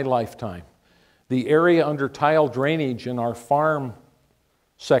in my lifetime. The area under tile drainage in our farm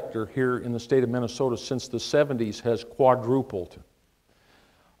sector here in the state of Minnesota since the 70s has quadrupled.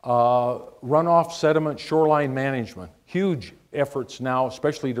 Runoff sediment shoreline management, huge efforts now,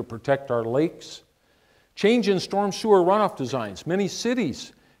 especially to protect our lakes. Change in storm sewer runoff designs. Many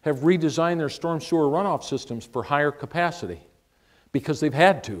cities have redesigned their storm sewer runoff systems for higher capacity because they've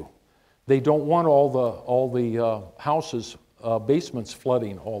had to. They don't want all the houses, basements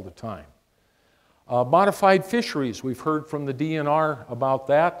flooding all the time. Modified fisheries, we've heard from the DNR about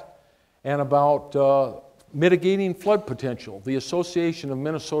that, and about mitigating flood potential. The Association of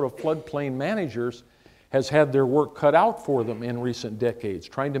Minnesota Floodplain Managers has had their work cut out for them in recent decades,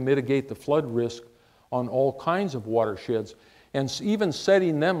 trying to mitigate the flood risk on all kinds of watersheds. And even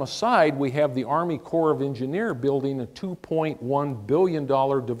setting them aside, we have the Army Corps of Engineers building a $2.1 billion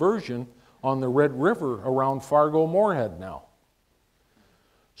diversion on the Red River around Fargo-Moorhead now.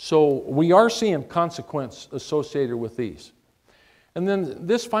 So we are seeing consequence associated with these. And then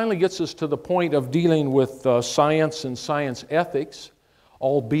this finally gets us to the point of dealing with science and science ethics,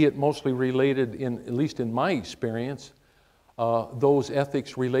 albeit mostly related, at least in my experience, those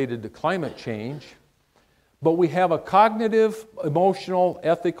ethics related to climate change. But we have a cognitive, emotional,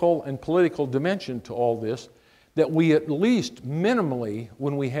 ethical, and political dimension to all this that we at least minimally,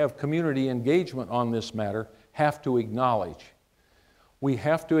 when we have community engagement on this matter, have to acknowledge. We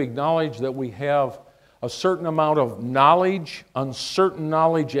have to acknowledge that we have a certain amount of knowledge, uncertain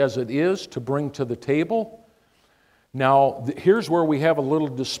knowledge as it is, to bring to the table. Now, here's where we have a little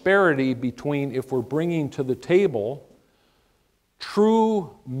disparity between if we're bringing to the table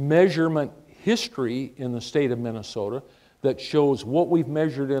true measurement history in the state of Minnesota that shows what we've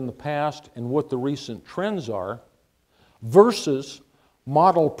measured in the past and what the recent trends are, versus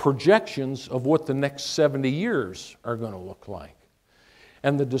model projections of what the next 70 years are going to look like.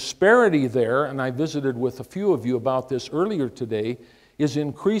 And the disparity there, and I visited with a few of you about this earlier today, is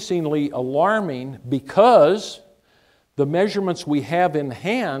increasingly alarming because the measurements we have in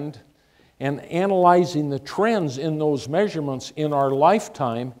hand and analyzing the trends in those measurements in our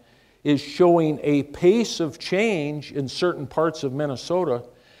lifetime is showing a pace of change in certain parts of Minnesota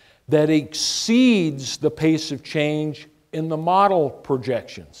that exceeds the pace of change in the model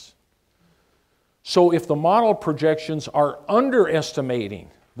projections. So if the model projections are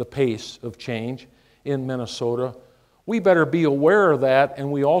underestimating the pace of change in Minnesota, we better be aware of that,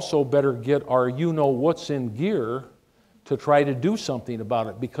 and we also better get our you-know-what's in gear to try to do something about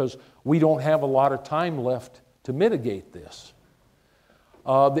it, because we don't have a lot of time left to mitigate this.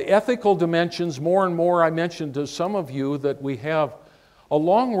 The ethical dimensions, more and more, I mentioned to some of you that we have a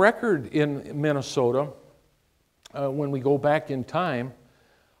long record in Minnesota, when we go back in time,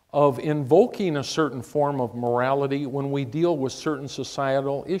 of invoking a certain form of morality when we deal with certain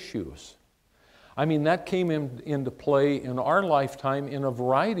societal issues. I mean, that came into play in our lifetime in a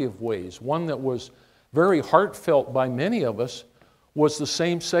variety of ways. One that was very heartfelt by many of us was the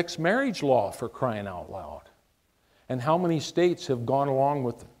same-sex marriage law, for crying out loud. And how many states have gone along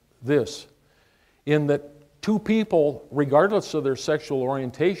with this? In that two people, regardless of their sexual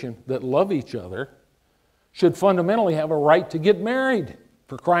orientation, that love each other, should fundamentally have a right to get married,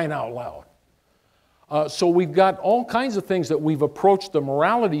 for crying out loud. So we've got all kinds of things that we've approached the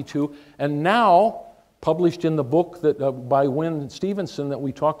morality to, and now, published in the book that, by Wynne Stevenson that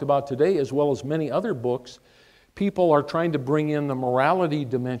we talked about today, as well as many other books, people are trying to bring in the morality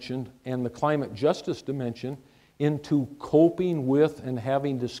dimension and the climate justice dimension into coping with and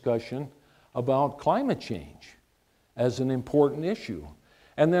having discussion about climate change as an important issue.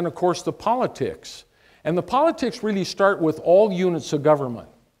 And then, of course, the politics. And the politics really start with all units of government.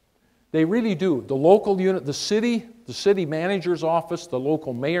 They really do. The local unit, the city manager's office, the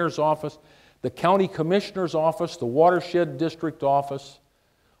local mayor's office, the county commissioner's office, the watershed district office.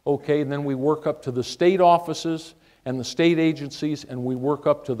 Okay, and then we work up to the state offices and the state agencies, and we work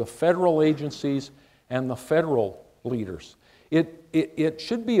up to the federal agencies and the federal leaders. It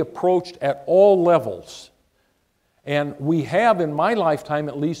should be approached at all levels. And we have, in my lifetime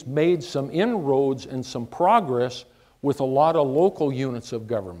at least, made some inroads and some progress with a lot of local units of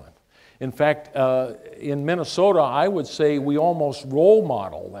government. In fact, in Minnesota, I would say we almost role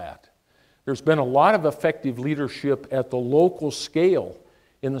model that. There's been a lot of effective leadership at the local scale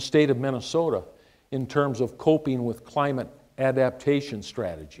in the state of Minnesota in terms of coping with climate adaptation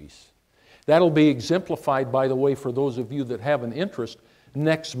strategies. That'll be exemplified, by the way, for those of you that have an interest,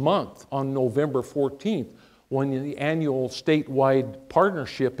 next month on November 14th, when the annual statewide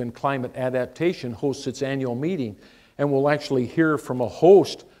partnership in climate adaptation hosts its annual meeting, and we'll actually hear from a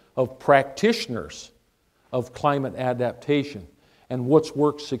host of practitioners of climate adaptation and what's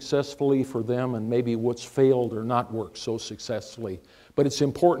worked successfully for them and maybe what's failed or not worked so successfully. But it's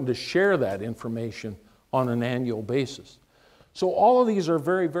important to share that information on an annual basis. So all of these are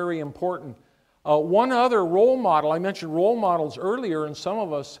very, very important. One other role model, I mentioned role models earlier, and some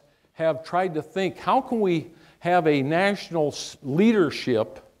of us have tried to think, how can we have a national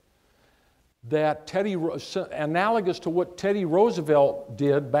leadership that analogous to what Teddy Roosevelt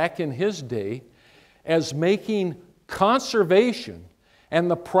did back in his day, as making conservation and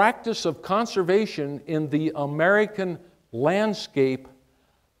the practice of conservation in the American landscape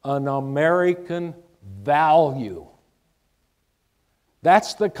an American value.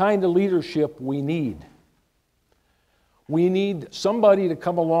 That's the kind of leadership we need. We need somebody to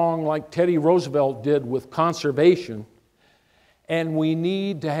come along like Teddy Roosevelt did with conservation, and we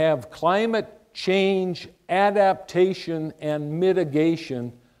need to have climate change, adaptation, and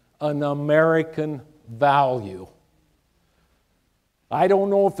mitigation an American value. I don't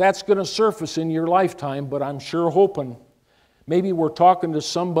know if that's going to surface in your lifetime, but I'm sure hoping. Maybe we're talking to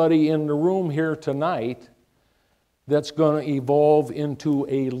somebody in the room here tonight that's going to evolve into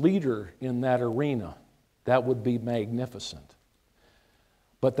a leader in that arena. That would be magnificent.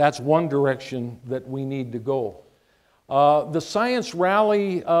 But that's one direction that we need to go. The science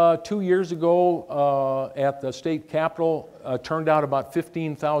rally 2 years ago at the state capitol turned out about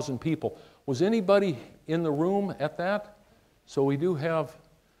 15,000 people. Was anybody in the room at that? So we do have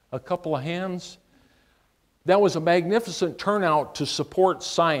a couple of hands. That was a magnificent turnout to support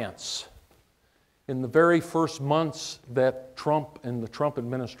science in the very first months that Trump and the Trump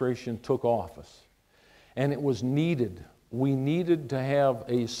administration took office. And it was needed. We needed to have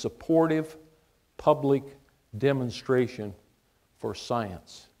a supportive public demonstration for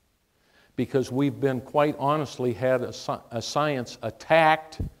science, because we've been, quite honestly, had a science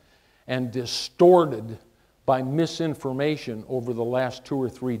attacked and distorted by misinformation over the last 2 or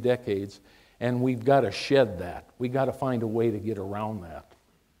 3 decades, and we've got to shed that. We've got to find a way to get around that.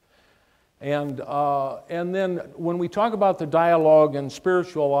 And then when we talk about the dialogue and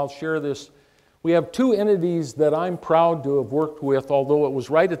spiritual, I'll share this. We have 2 entities that I'm proud to have worked with, although it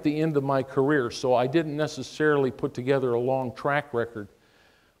was right at the end of my career, so I didn't necessarily put together a long track record.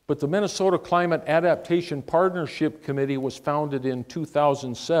 But the Minnesota Climate Adaptation Partnership Committee was founded in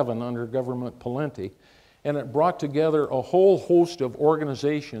 2007 under Government Pawlenty, and it brought together a whole host of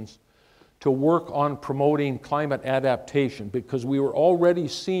organizations to work on promoting climate adaptation, because we were already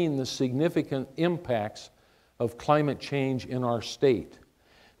seeing the significant impacts of climate change in our state.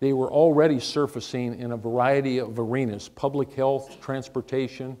 They were already surfacing in a variety of arenas: public health,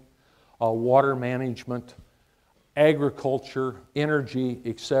 transportation, water management, agriculture, energy,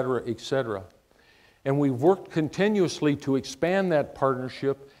 et cetera, et cetera. And we've worked continuously to expand that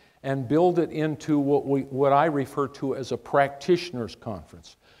partnership and build it into what I refer to as a practitioners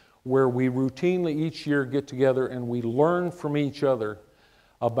conference, where we routinely each year get together and we learn from each other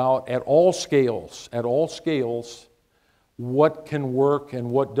about, at all scales, what can work and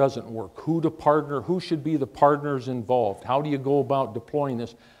what doesn't work, who to partner, who should be the partners involved, how do you go about deploying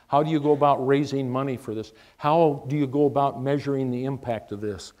this, how do you go about raising money for this, how do you go about measuring the impact of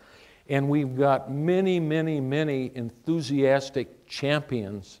this. And we've got many, many, many enthusiastic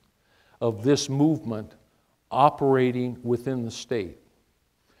champions of this movement operating within the state.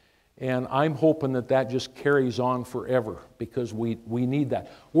 And I'm hoping that that just carries on forever, because we need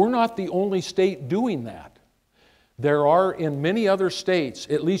that. We're not the only state doing that. There are, in many other states,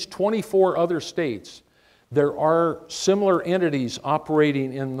 at least 24 other states, there are similar entities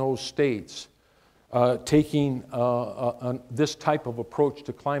operating in those states, taking this type of approach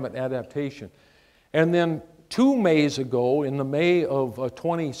to climate adaptation. And then 2 Mays ago, in the May of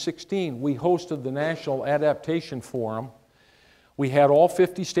 2016, we hosted the National Adaptation Forum. We had all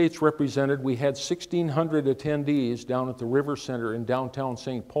 50 states represented. We had 1,600 attendees down at the River Center in downtown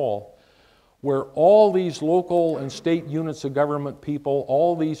St. Paul, where all these local and state units of government people,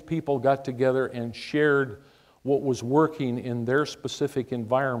 all these people got together and shared what was working in their specific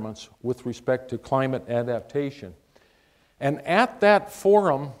environments with respect to climate adaptation. And at that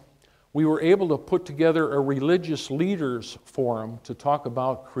forum, we were able to put together a religious leaders forum to talk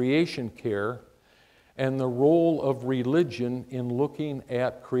about creation care and the role of religion in looking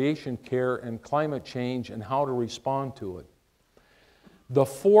at creation care and climate change and how to respond to it. The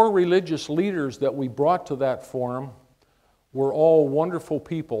 4 religious leaders that we brought to that forum were all wonderful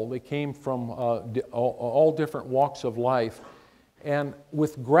people. They came from all different walks of life. And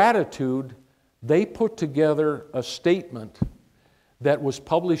with gratitude, they put together a statement that was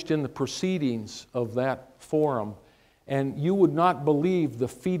published in the proceedings of that forum. And you would not believe the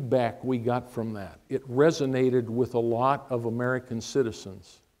feedback we got from that. It resonated with a lot of American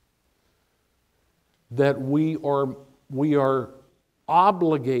citizens. That we are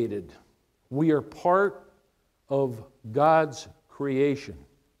obligated, we are part of God's creation.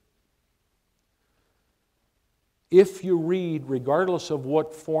 If you read, regardless of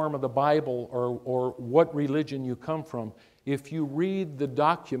what form of the Bible or what religion you come from, if you read the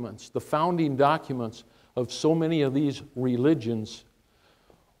documents, the founding documents of so many of these religions,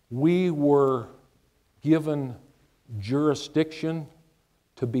 we were given jurisdiction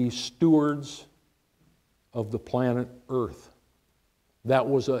to be stewards of the planet Earth. That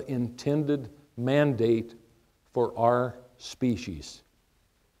was an intended mandate for our species.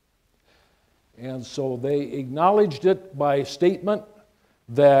 And so they acknowledged it by statement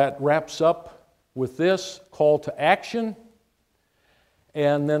that wraps up with this call to action,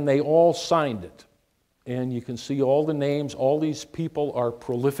 and then they all signed it. And you can see all the names. All these people are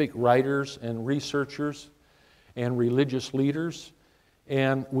prolific writers and researchers and religious leaders.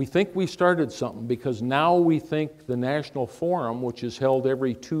 And we think we started something, because now we think the National Forum, which is held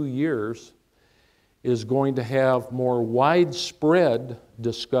every 2 years, is going to have more widespread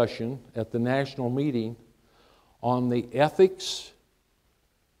discussion at the national meeting on the ethics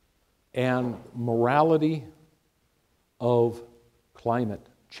and morality of climate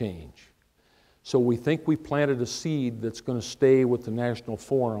change. So we think we planted a seed that's going to stay with the National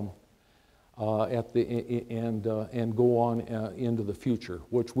Forum and go on into the future,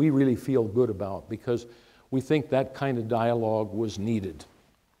 which we really feel good about, because we think that kind of dialogue was needed.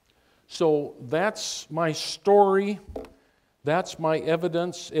 So that's my story. That's my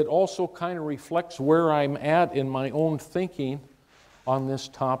evidence. It also kind of reflects where I'm at in my own thinking on this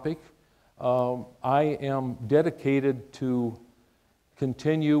topic. I am dedicated to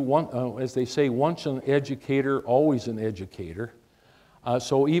continue, as they say, once an educator, always an educator.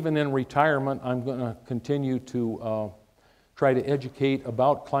 So even in retirement, I'm going to continue to try to educate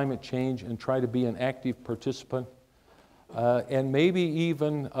about climate change and try to be an active participant. And maybe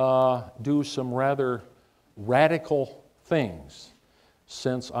even do some rather radical things,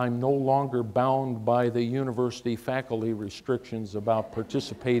 since I'm no longer bound by the university faculty restrictions about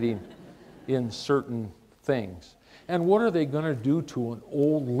participating in certain things. And what are they going to do to an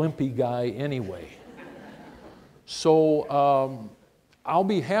old limpy guy anyway? So I'll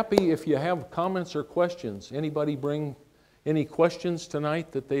be happy if you have comments or questions. Anybody bring any questions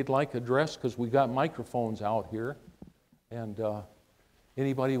tonight that they'd like addressed? Because we got microphones out here. And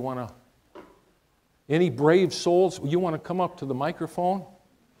anybody want to, any brave souls, you want to come up to the microphone?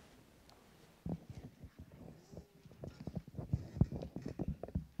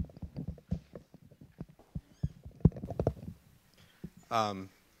 Um,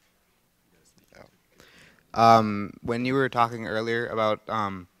 when you were talking earlier about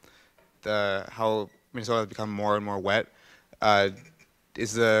how Minnesota has become more and more wet,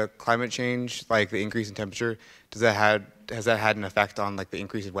 is the climate change, like the increase in temperature, has that had an effect on like the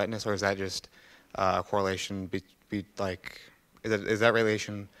increase in wetness, or is that just a correlation? Is that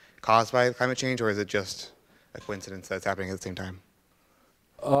relation caused by climate change, or is it just a coincidence that's happening at the same time?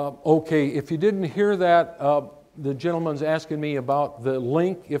 Okay, if you didn't hear that, the gentleman's asking me about the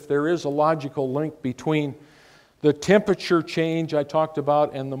link, if there is a logical link between the temperature change I talked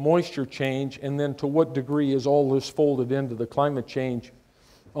about and the moisture change, and then to what degree is all this folded into the climate change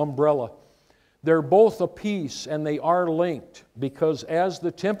umbrella. They're both a piece and they are linked, because as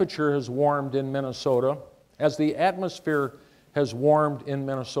the temperature has warmed in Minnesota, as the atmosphere has warmed in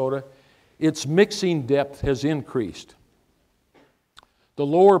Minnesota, its mixing depth has increased. The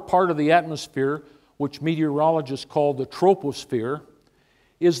lower part of the atmosphere, which meteorologists call the troposphere,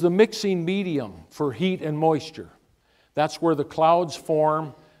 is the mixing medium for heat and moisture. That's where the clouds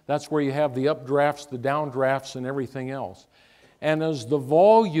form, that's where you have the updrafts, the downdrafts, and everything else. And as the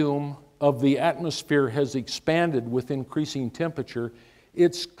volume of the atmosphere has expanded with increasing temperature,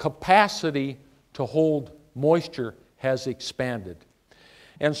 its capacity to hold moisture has expanded.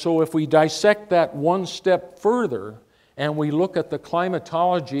 And so if we dissect that one step further, and we look at the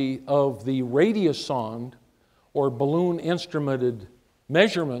climatology of the radiosonde, or balloon instrumented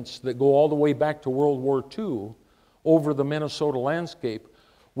measurements that go all the way back to World War II over the Minnesota landscape,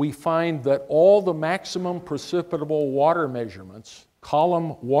 we find that all the maximum precipitable water measurements,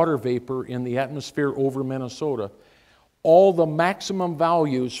 column water vapor in the atmosphere over Minnesota, all the maximum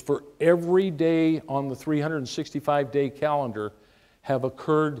values for every day on the 365-day calendar have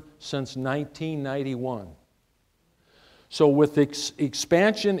occurred since 1991. So with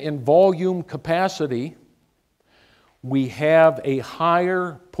expansion in volume capacity, we have a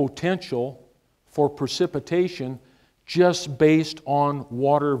higher potential for precipitation just based on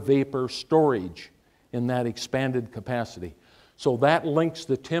water vapor storage in that expanded capacity. So that links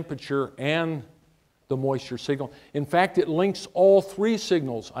the temperature and the moisture signal. In fact, it links all three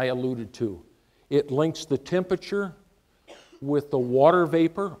signals I alluded to. It links the temperature with the water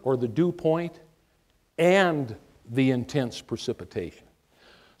vapor or the dew point and the intense precipitation.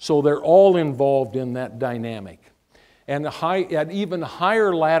 So they're all involved in that dynamic. And at even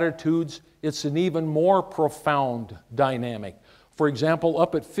higher latitudes, it's an even more profound dynamic. For example,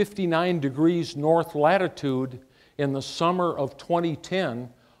 up at 59 degrees north latitude in the summer of 2010,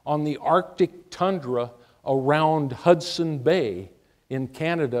 on the Arctic tundra around Hudson Bay in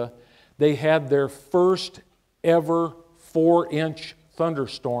Canada, they had their first ever 4-inch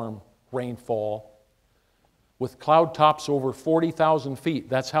thunderstorm rainfall with cloud tops over 40,000 feet.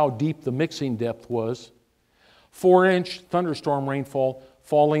 That's how deep the mixing depth was. 4-inch thunderstorm rainfall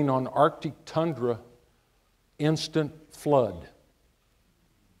falling on Arctic tundra, instant flood.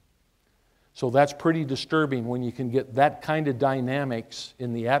 So that's pretty disturbing when you can get that kind of dynamics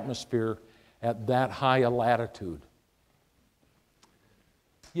in the atmosphere at that high a latitude.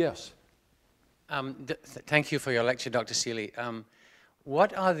 Yes? Thank you for your lecture, Dr. Seeley.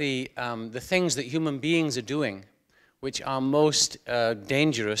 What are the things that human beings are doing which are most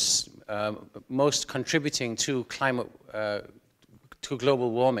dangerous, most contributing to climate, to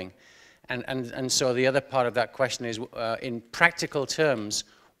global warming? And so the other part of that question is, in practical terms,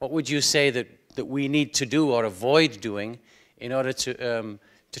 what would you say that we need to do or avoid doing in order to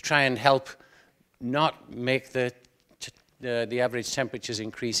try and help not make the average temperatures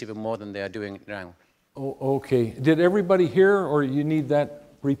increase even more than they are doing now? Oh, okay. Did everybody hear, or you need that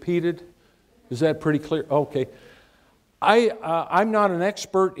repeated? Is that pretty clear? Okay. I'm not an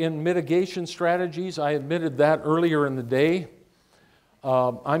expert in mitigation strategies. I admitted that earlier in the day.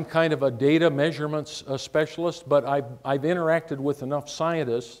 I'm kind of a data measurements specialist, but I've interacted with enough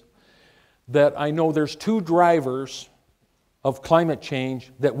scientists that I know there's two drivers of climate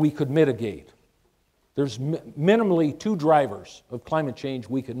change that we could mitigate. There's minimally two drivers of climate change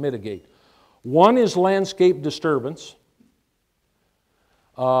we could mitigate. One is landscape disturbance.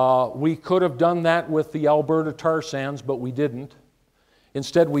 We could have done that with the Alberta tar sands, but we didn't.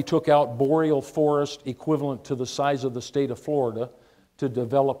 Instead, we took out boreal forest equivalent to the size of the state of Florida to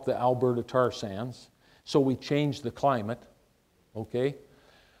develop the Alberta tar sands. So we changed the climate, okay?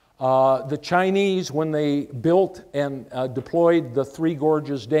 The Chinese, when they built and deployed the Three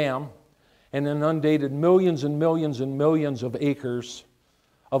Gorges Dam and inundated millions and millions and millions of acres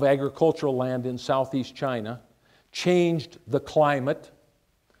of agricultural land in southeast China, changed the climate.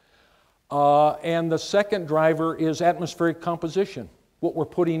 And the second driver is atmospheric composition, what we're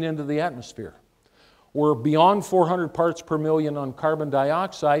putting into the atmosphere. We're beyond 400 parts per million on carbon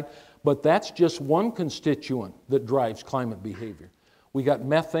dioxide, but that's just one constituent that drives climate behavior. We got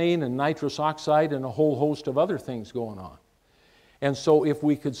methane and nitrous oxide and a whole host of other things going on. And so if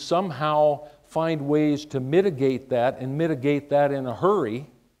we could somehow find ways to mitigate that and mitigate that in a hurry,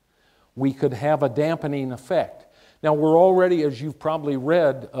 we could have a dampening effect. Now we're already, as you've probably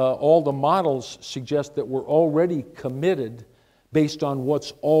read, all the models suggest that we're already committed based on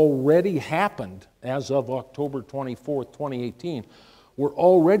what's already happened as of October 24th, 2018. We're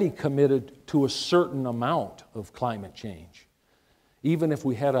already committed to a certain amount of climate change. Even if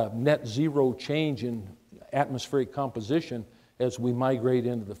we had a net zero change in atmospheric composition as we migrate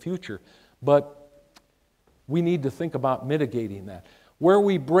into the future. But we need to think about mitigating that. Where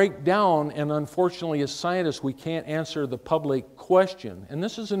we break down, and unfortunately as scientists we can't answer the public question, and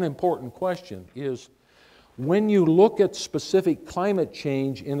this is an important question, is when you look at specific climate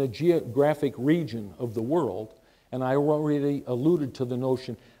change in a geographic region of the world, and I already alluded to the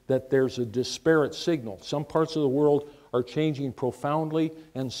notion that there's a disparate signal. Some parts of the world are changing profoundly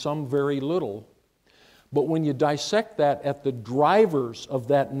and some very little. But when you dissect that at the drivers of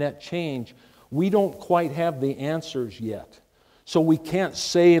that net change, we don't quite have the answers yet. So we can't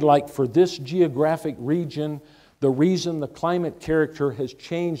say, like, for this geographic region, the reason the climate character has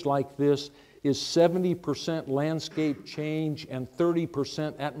changed like this is 70% landscape change and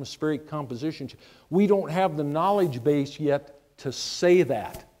 30% atmospheric composition change. We don't have the knowledge base yet to say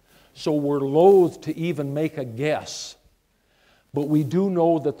that. So we're loath to even make a guess. But we do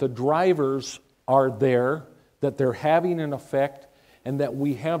know that the drivers are there, that they're having an effect, and that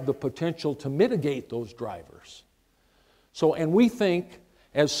we have the potential to mitigate those drivers. So, and we think,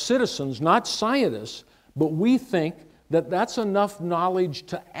 as citizens, not scientists, but we think that that's enough knowledge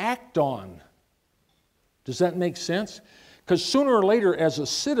to act on. Does that make sense? Because sooner or later, as a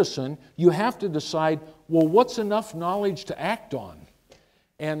citizen, you have to decide, well, what's enough knowledge to act on?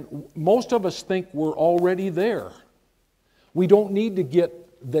 And most of us think we're already there. We don't need to get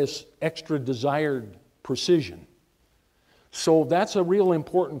this extra desired precision. So that's a real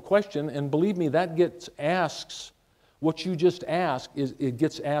important question, and believe me, that gets asked, what you just asked, it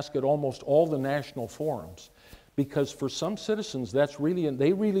gets asked at almost all the national forums. Because for some citizens, that's really,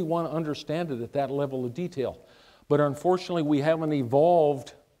 they really want to understand it at that level of detail. But unfortunately, we haven't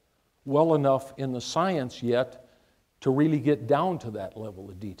evolved well enough in the science yet to really get down to that level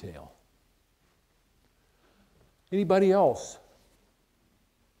of detail. Anybody else?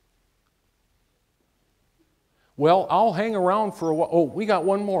 Well, I'll hang around for a while. Oh, we got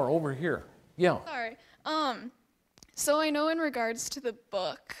one more over here. Yeah. Sorry. So I know in regards to the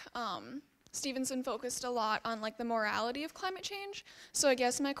book, Stevenson focused a lot on like the morality of climate change. So I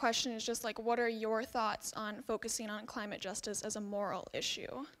guess my question is just like, what are your thoughts on focusing on climate justice as a moral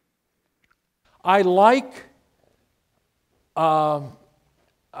issue? I like, I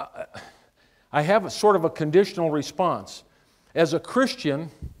have a sort of a conditional response. As a Christian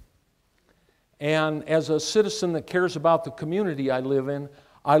and as a citizen that cares about the community I live in,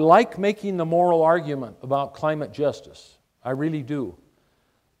 I like making the moral argument about climate justice. I really do.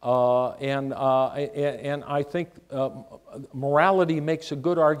 And I think morality makes a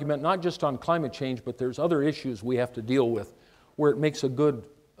good argument, not just on climate change, but there's other issues we have to deal with where it makes a good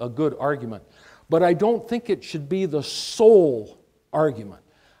argument. But I don't think it should be the sole argument.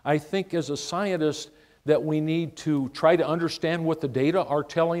 I think as a scientist that we need to try to understand what the data are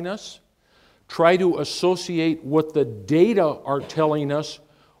telling us, try to associate what the data are telling us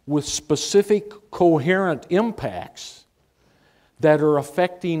with specific coherent impacts that are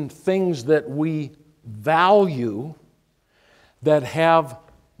affecting things that we value, that have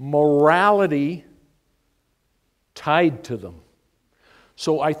morality tied to them.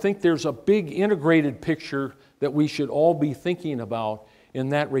 So I think there's a big integrated picture that we should all be thinking about in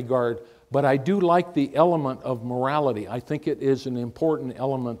that regard. But I do like the element of morality. I think it is an important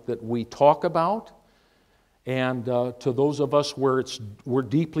element that we talk about. And to those of us where we're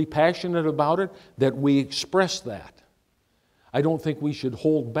deeply passionate about it, that we express that. I don't think we should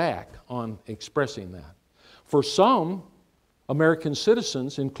hold back on expressing that. For some American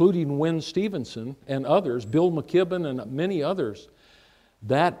citizens, including Wynne Stevenson and others, Bill McKibben and many others,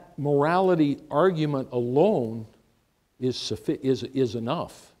 that morality argument alone is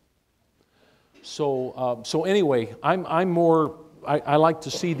enough. So anyway, I like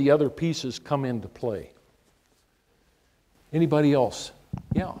to see the other pieces come into play. Anybody else?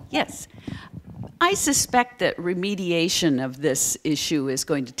 Yeah. Yes. I suspect that remediation of this issue is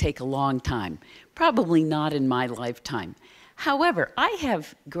going to take a long time, probably not in my lifetime. However, I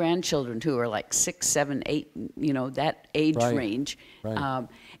have grandchildren who are like 6, 7, 8, that age range. Right.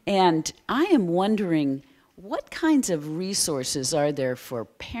 And I am wondering, what kinds of resources are there for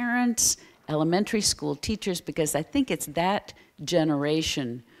parents, elementary school teachers, because I think it's that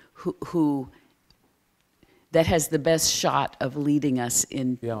generation who that has the best shot of leading us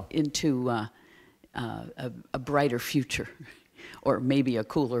into a brighter future, or maybe a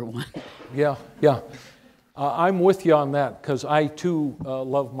cooler one. Yeah. I'm with you on that, because I too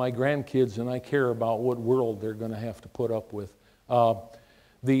love my grandkids, and I care about what world they're going to have to put up with.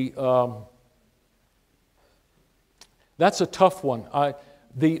 That's a tough one.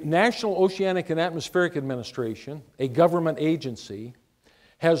 The National Oceanic and Atmospheric Administration, a government agency,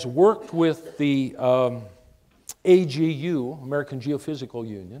 has worked with the AGU, American Geophysical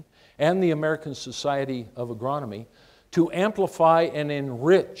Union, and the American Society of Agronomy to amplify and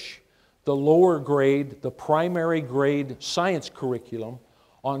enrich the lower grade, the primary grade science curriculum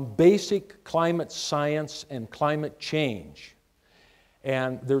on basic climate science and climate change.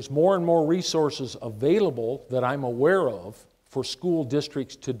 And there's more and more resources available that I'm aware of for school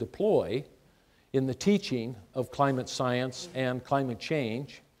districts to deploy in the teaching of climate science and climate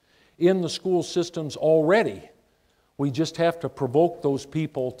change in the school systems already. We just have to provoke those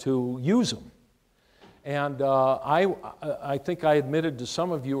people to use them. And I think I admitted to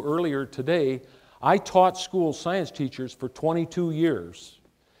some of you earlier today, I taught school science teachers for 22 years.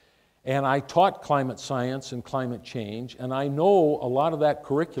 And I taught climate science and climate change, and I know a lot of that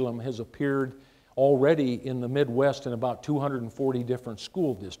curriculum has appeared already in the Midwest in about 240 different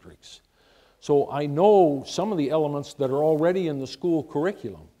school districts. So I know some of the elements that are already in the school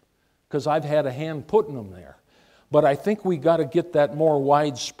curriculum, because I've had a hand putting them there. But I think we got to get that more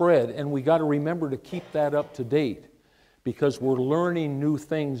widespread, and we got to remember to keep that up to date, because we're learning new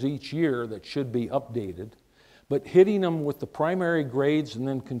things each year that should be updated. But hitting them with the primary grades and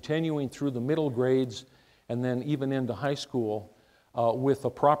then continuing through the middle grades and then even into high school with a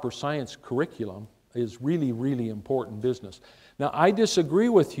proper science curriculum is really, really important business. Now, I disagree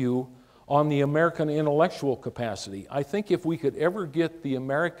with you on the American intellectual capacity. I think if we could ever get the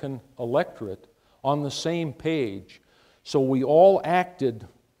American electorate on the same page, so we all acted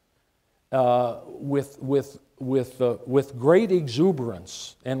with great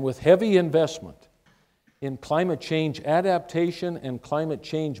exuberance and with heavy investment in climate change adaptation and climate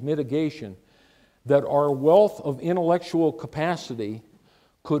change mitigation, that our wealth of intellectual capacity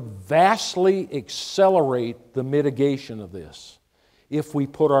could vastly accelerate the mitigation of this if we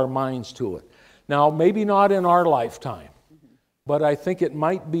put our minds to it. Now, maybe not in our lifetime, but I think it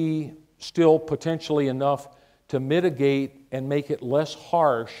might be still potentially enough to mitigate and make it less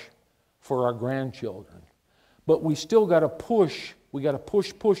harsh for our grandchildren. But we still got to push, we got to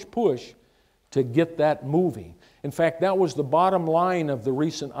push to get that moving. In fact, that was the bottom line of the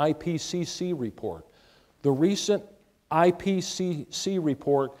recent IPCC report. The recent IPCC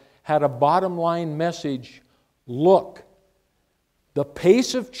report had a bottom line message: look, the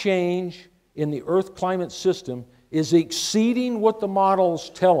pace of change in the Earth climate system is exceeding what the models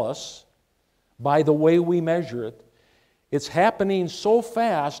tell us by the way we measure it. It's happening so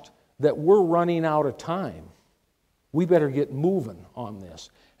fast that we're running out of time. We better get moving on this.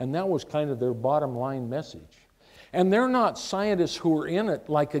 And that was kind of their bottom line message. And they're not scientists who are in it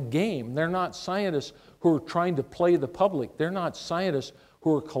like a game. They're not scientists who are trying to play the public. They're not scientists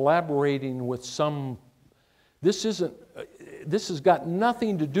who are collaborating with some... This has got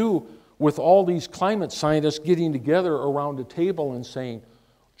nothing to do with all these climate scientists getting together around a table and saying,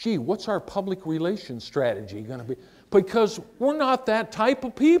 gee, what's our public relations strategy going to be? Because we're not that type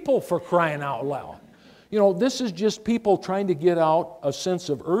of people, for crying out loud. You know, this is just people trying to get out a sense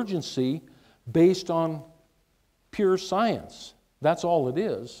of urgency based on pure science. That's all it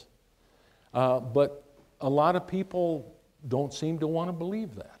is. But a lot of people don't seem to want to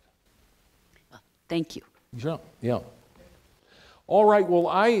believe that. Thank you. Yeah. All right, well,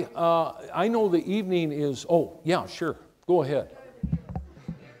 I know the evening is... Oh, yeah, sure. Go ahead.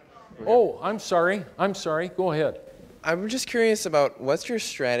 Oh, I'm sorry. Go ahead. I'm just curious about what's your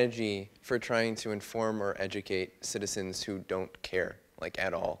strategy for trying to inform or educate citizens who don't care, like,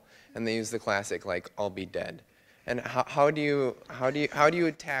 at all, and they use the classic, like, I'll be dead. And how do you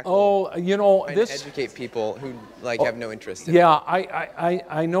tackle? Oh, you know, trying to educate people who have no interest in yeah, it?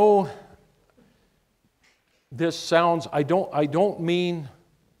 I know. This sounds. I don't mean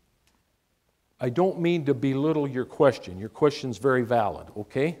to belittle your question. Your question's very valid.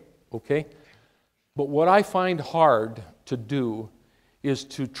 Okay. But what I find hard to do is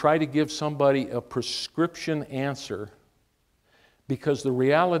to try to give somebody a prescription answer, because the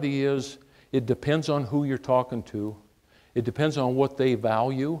reality is it depends on who you're talking to. It depends on what they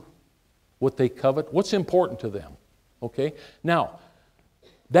value, what they covet, what's important to them. Okay? Now,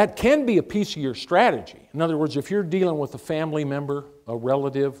 That can be a piece of your strategy. In other words, if you're dealing with a family member, a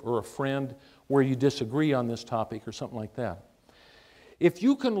relative, or a friend where you disagree on this topic or something like that, if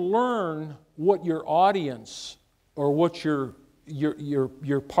you can learn what your audience or what your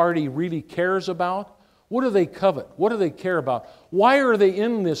party really cares about, what do they covet? What do they care about? Why are they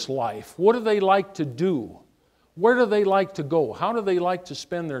in this life? What do they like to do? Where do they like to go? How do they like to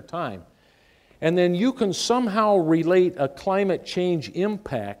spend their time? And then you can somehow relate a climate change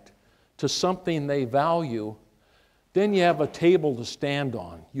impact to something they value, then you have a table to stand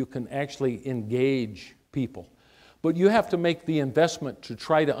on. You can actually engage people. But you have to make the investment to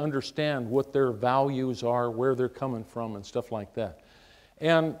try to understand what their values are, where they're coming from, and stuff like that.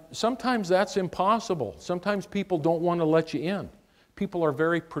 And sometimes that's impossible. Sometimes people don't want to let you in. People are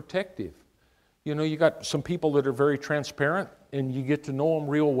very protective. You know, you got some people that are very transparent, and you get to know them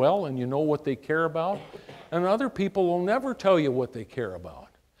real well, and you know what they care about. And other people will never tell you what they care about.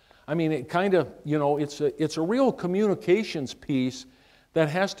 I mean, it kind of, you know, it's a real communications piece that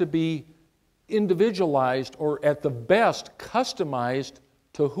has to be individualized, or at the best, customized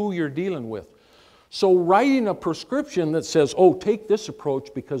to who you're dealing with. So writing a prescription that says, oh, take this approach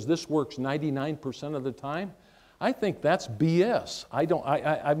because this works 99% of the time, I think that's BS.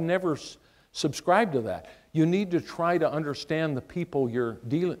 I've never subscribed to that. You need to try to understand the people you're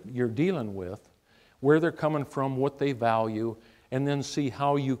dealing with, where they're coming from, what they value, and then see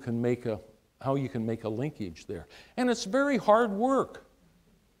how you can make a linkage there. And it's very hard work.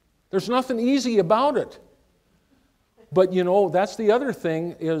 There's nothing easy about it. But you know, that's the other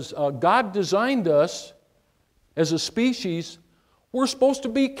thing is God designed us as a species. We're supposed to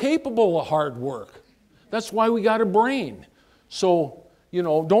be capable of hard work. That's why we got a brain. So, you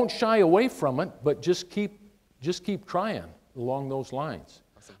know, don't shy away from it, but just keep trying along those lines.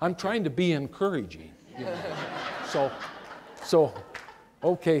 I'm trying to be encouraging. You know. So,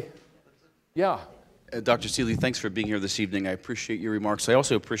 okay, yeah. Dr. Seeley, thanks for being here this evening. I appreciate your remarks. I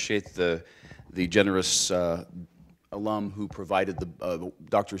also appreciate the generous alum who provided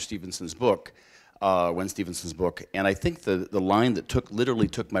Dr. Stevenson's book, Wen Stevenson's book. And I think the line that literally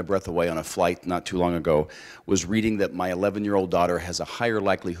took my breath away on a flight not too long ago was reading that my 11-year-old daughter has a higher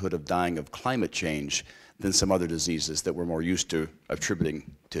likelihood of dying of climate change than some other diseases that we're more used to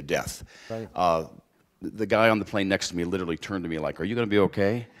attributing to death. Right. The guy on the plane next to me literally turned to me like, "Are you going to be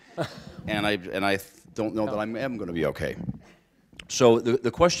okay?" and I don't know that I am going to be okay. So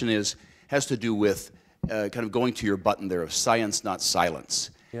the question has to do with kind of going to your button there of science, not silence.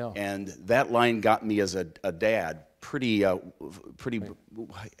 Yeah. And that line got me as a dad pretty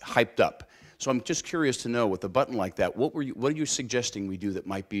hyped up. So I'm just curious to know, with a button like that, what are you suggesting we do that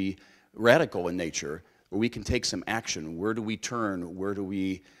might be radical in nature, where we can take some action? Where do we turn?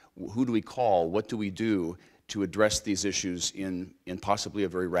 Who do we call? What do we do to address these issues in possibly a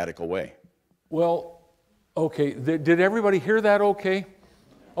very radical way? Well, okay, did everybody hear that okay?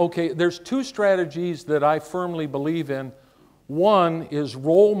 Okay, there's two strategies that I firmly believe in. One is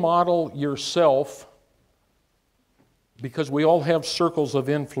role model yourself, because we all have circles of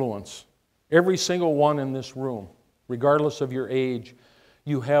influence. Every single one in this room, regardless of your age,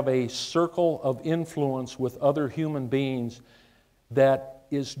 you have a circle of influence with other human beings that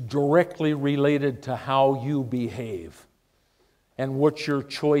is directly related to how you behave and what your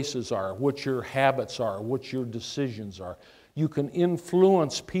choices are, what your habits are, what your decisions are. You can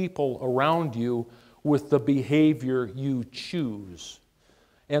influence people around you with the behavior you choose.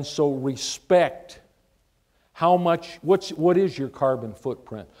 And so respect what is your carbon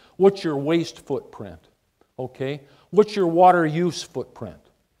footprint? What's your waste footprint? Okay? What's your water use footprint?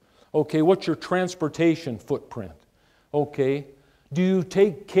 Okay, what's your transportation footprint? Okay? Do you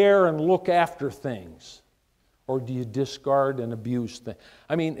take care and look after things? Or do you discard and abuse things?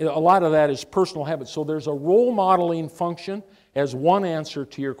 I mean, a lot of that is personal habits. So there's a role modeling function as one answer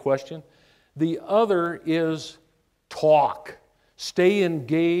to your question. The other is talk. Stay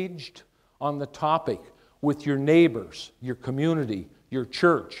engaged on the topic with your neighbors, your community, your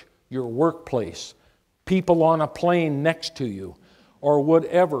church, your workplace, people on a plane next to you, or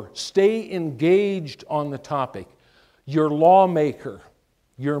whatever. Stay engaged on the topic. Your lawmaker,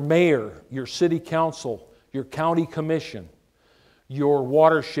 your mayor, your city council, your county commission, your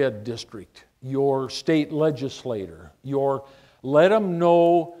watershed district, your state legislator, let them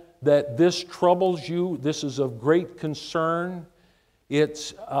know that this troubles you, this is of great concern,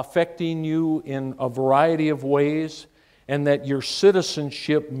 it's affecting you in a variety of ways, and that your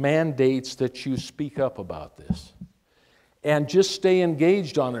citizenship mandates that you speak up about this. And just stay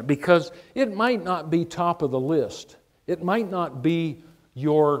engaged on it, because it might not be top of the list. It might not be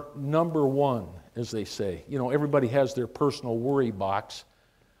your number one, as they say. You know, everybody has their personal worry box.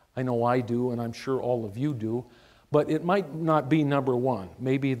 I know I do, and I'm sure all of you do, but it might not be number one.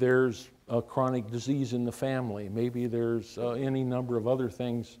 Maybe there's a chronic disease in the family. Maybe there's any number of other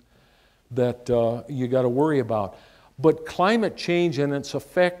things that you got to worry about. But climate change and its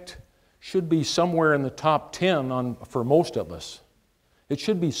effect should be somewhere in the top 10 for most of us. It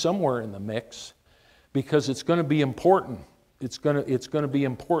should be somewhere in the mix because it's going to be important. It's going to be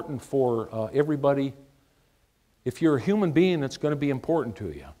important for everybody. If you're a human being, it's going to be important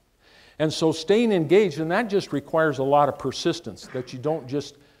to you. And so staying engaged, and that just requires a lot of persistence, that you don't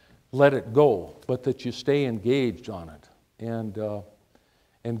just let it go, but that you stay engaged on it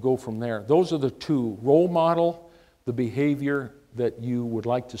and go from there. Those are the two: role model the behavior that you would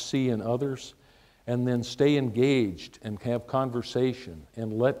like to see in others, and then stay engaged and have conversation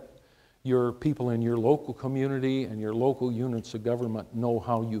and let your people in your local community and your local units of government know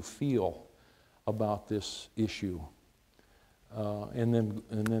how you feel about this issue. And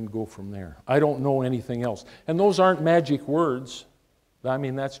then go from there. I don't know anything else. And those aren't magic words. I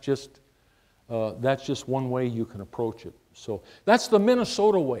mean, that's just one way you can approach it. So that's the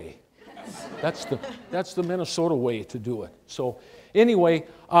Minnesota way. That's the Minnesota way to do it. So anyway,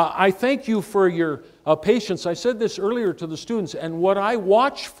 I thank you for your patience. I said this earlier to the students, and what I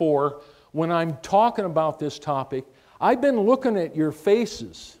watch for when I'm talking about this topic, I've been looking at your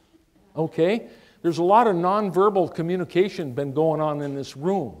faces, okay? There's a lot of nonverbal communication been going on in this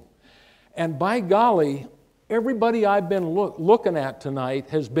room. And by golly, everybody I've been looking at tonight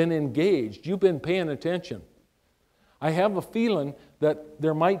has been engaged. You've been paying attention. I have a feeling that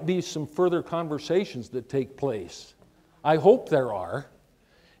there might be some further conversations that take place. I hope there are.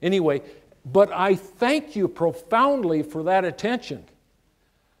 Anyway, but I thank you profoundly for that attention.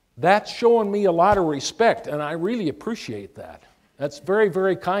 That's showing me a lot of respect, and I really appreciate that. That's very,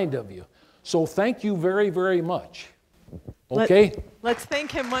 very kind of you. So thank you very, very much. Okay? Let's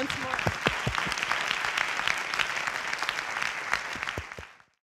thank him once more.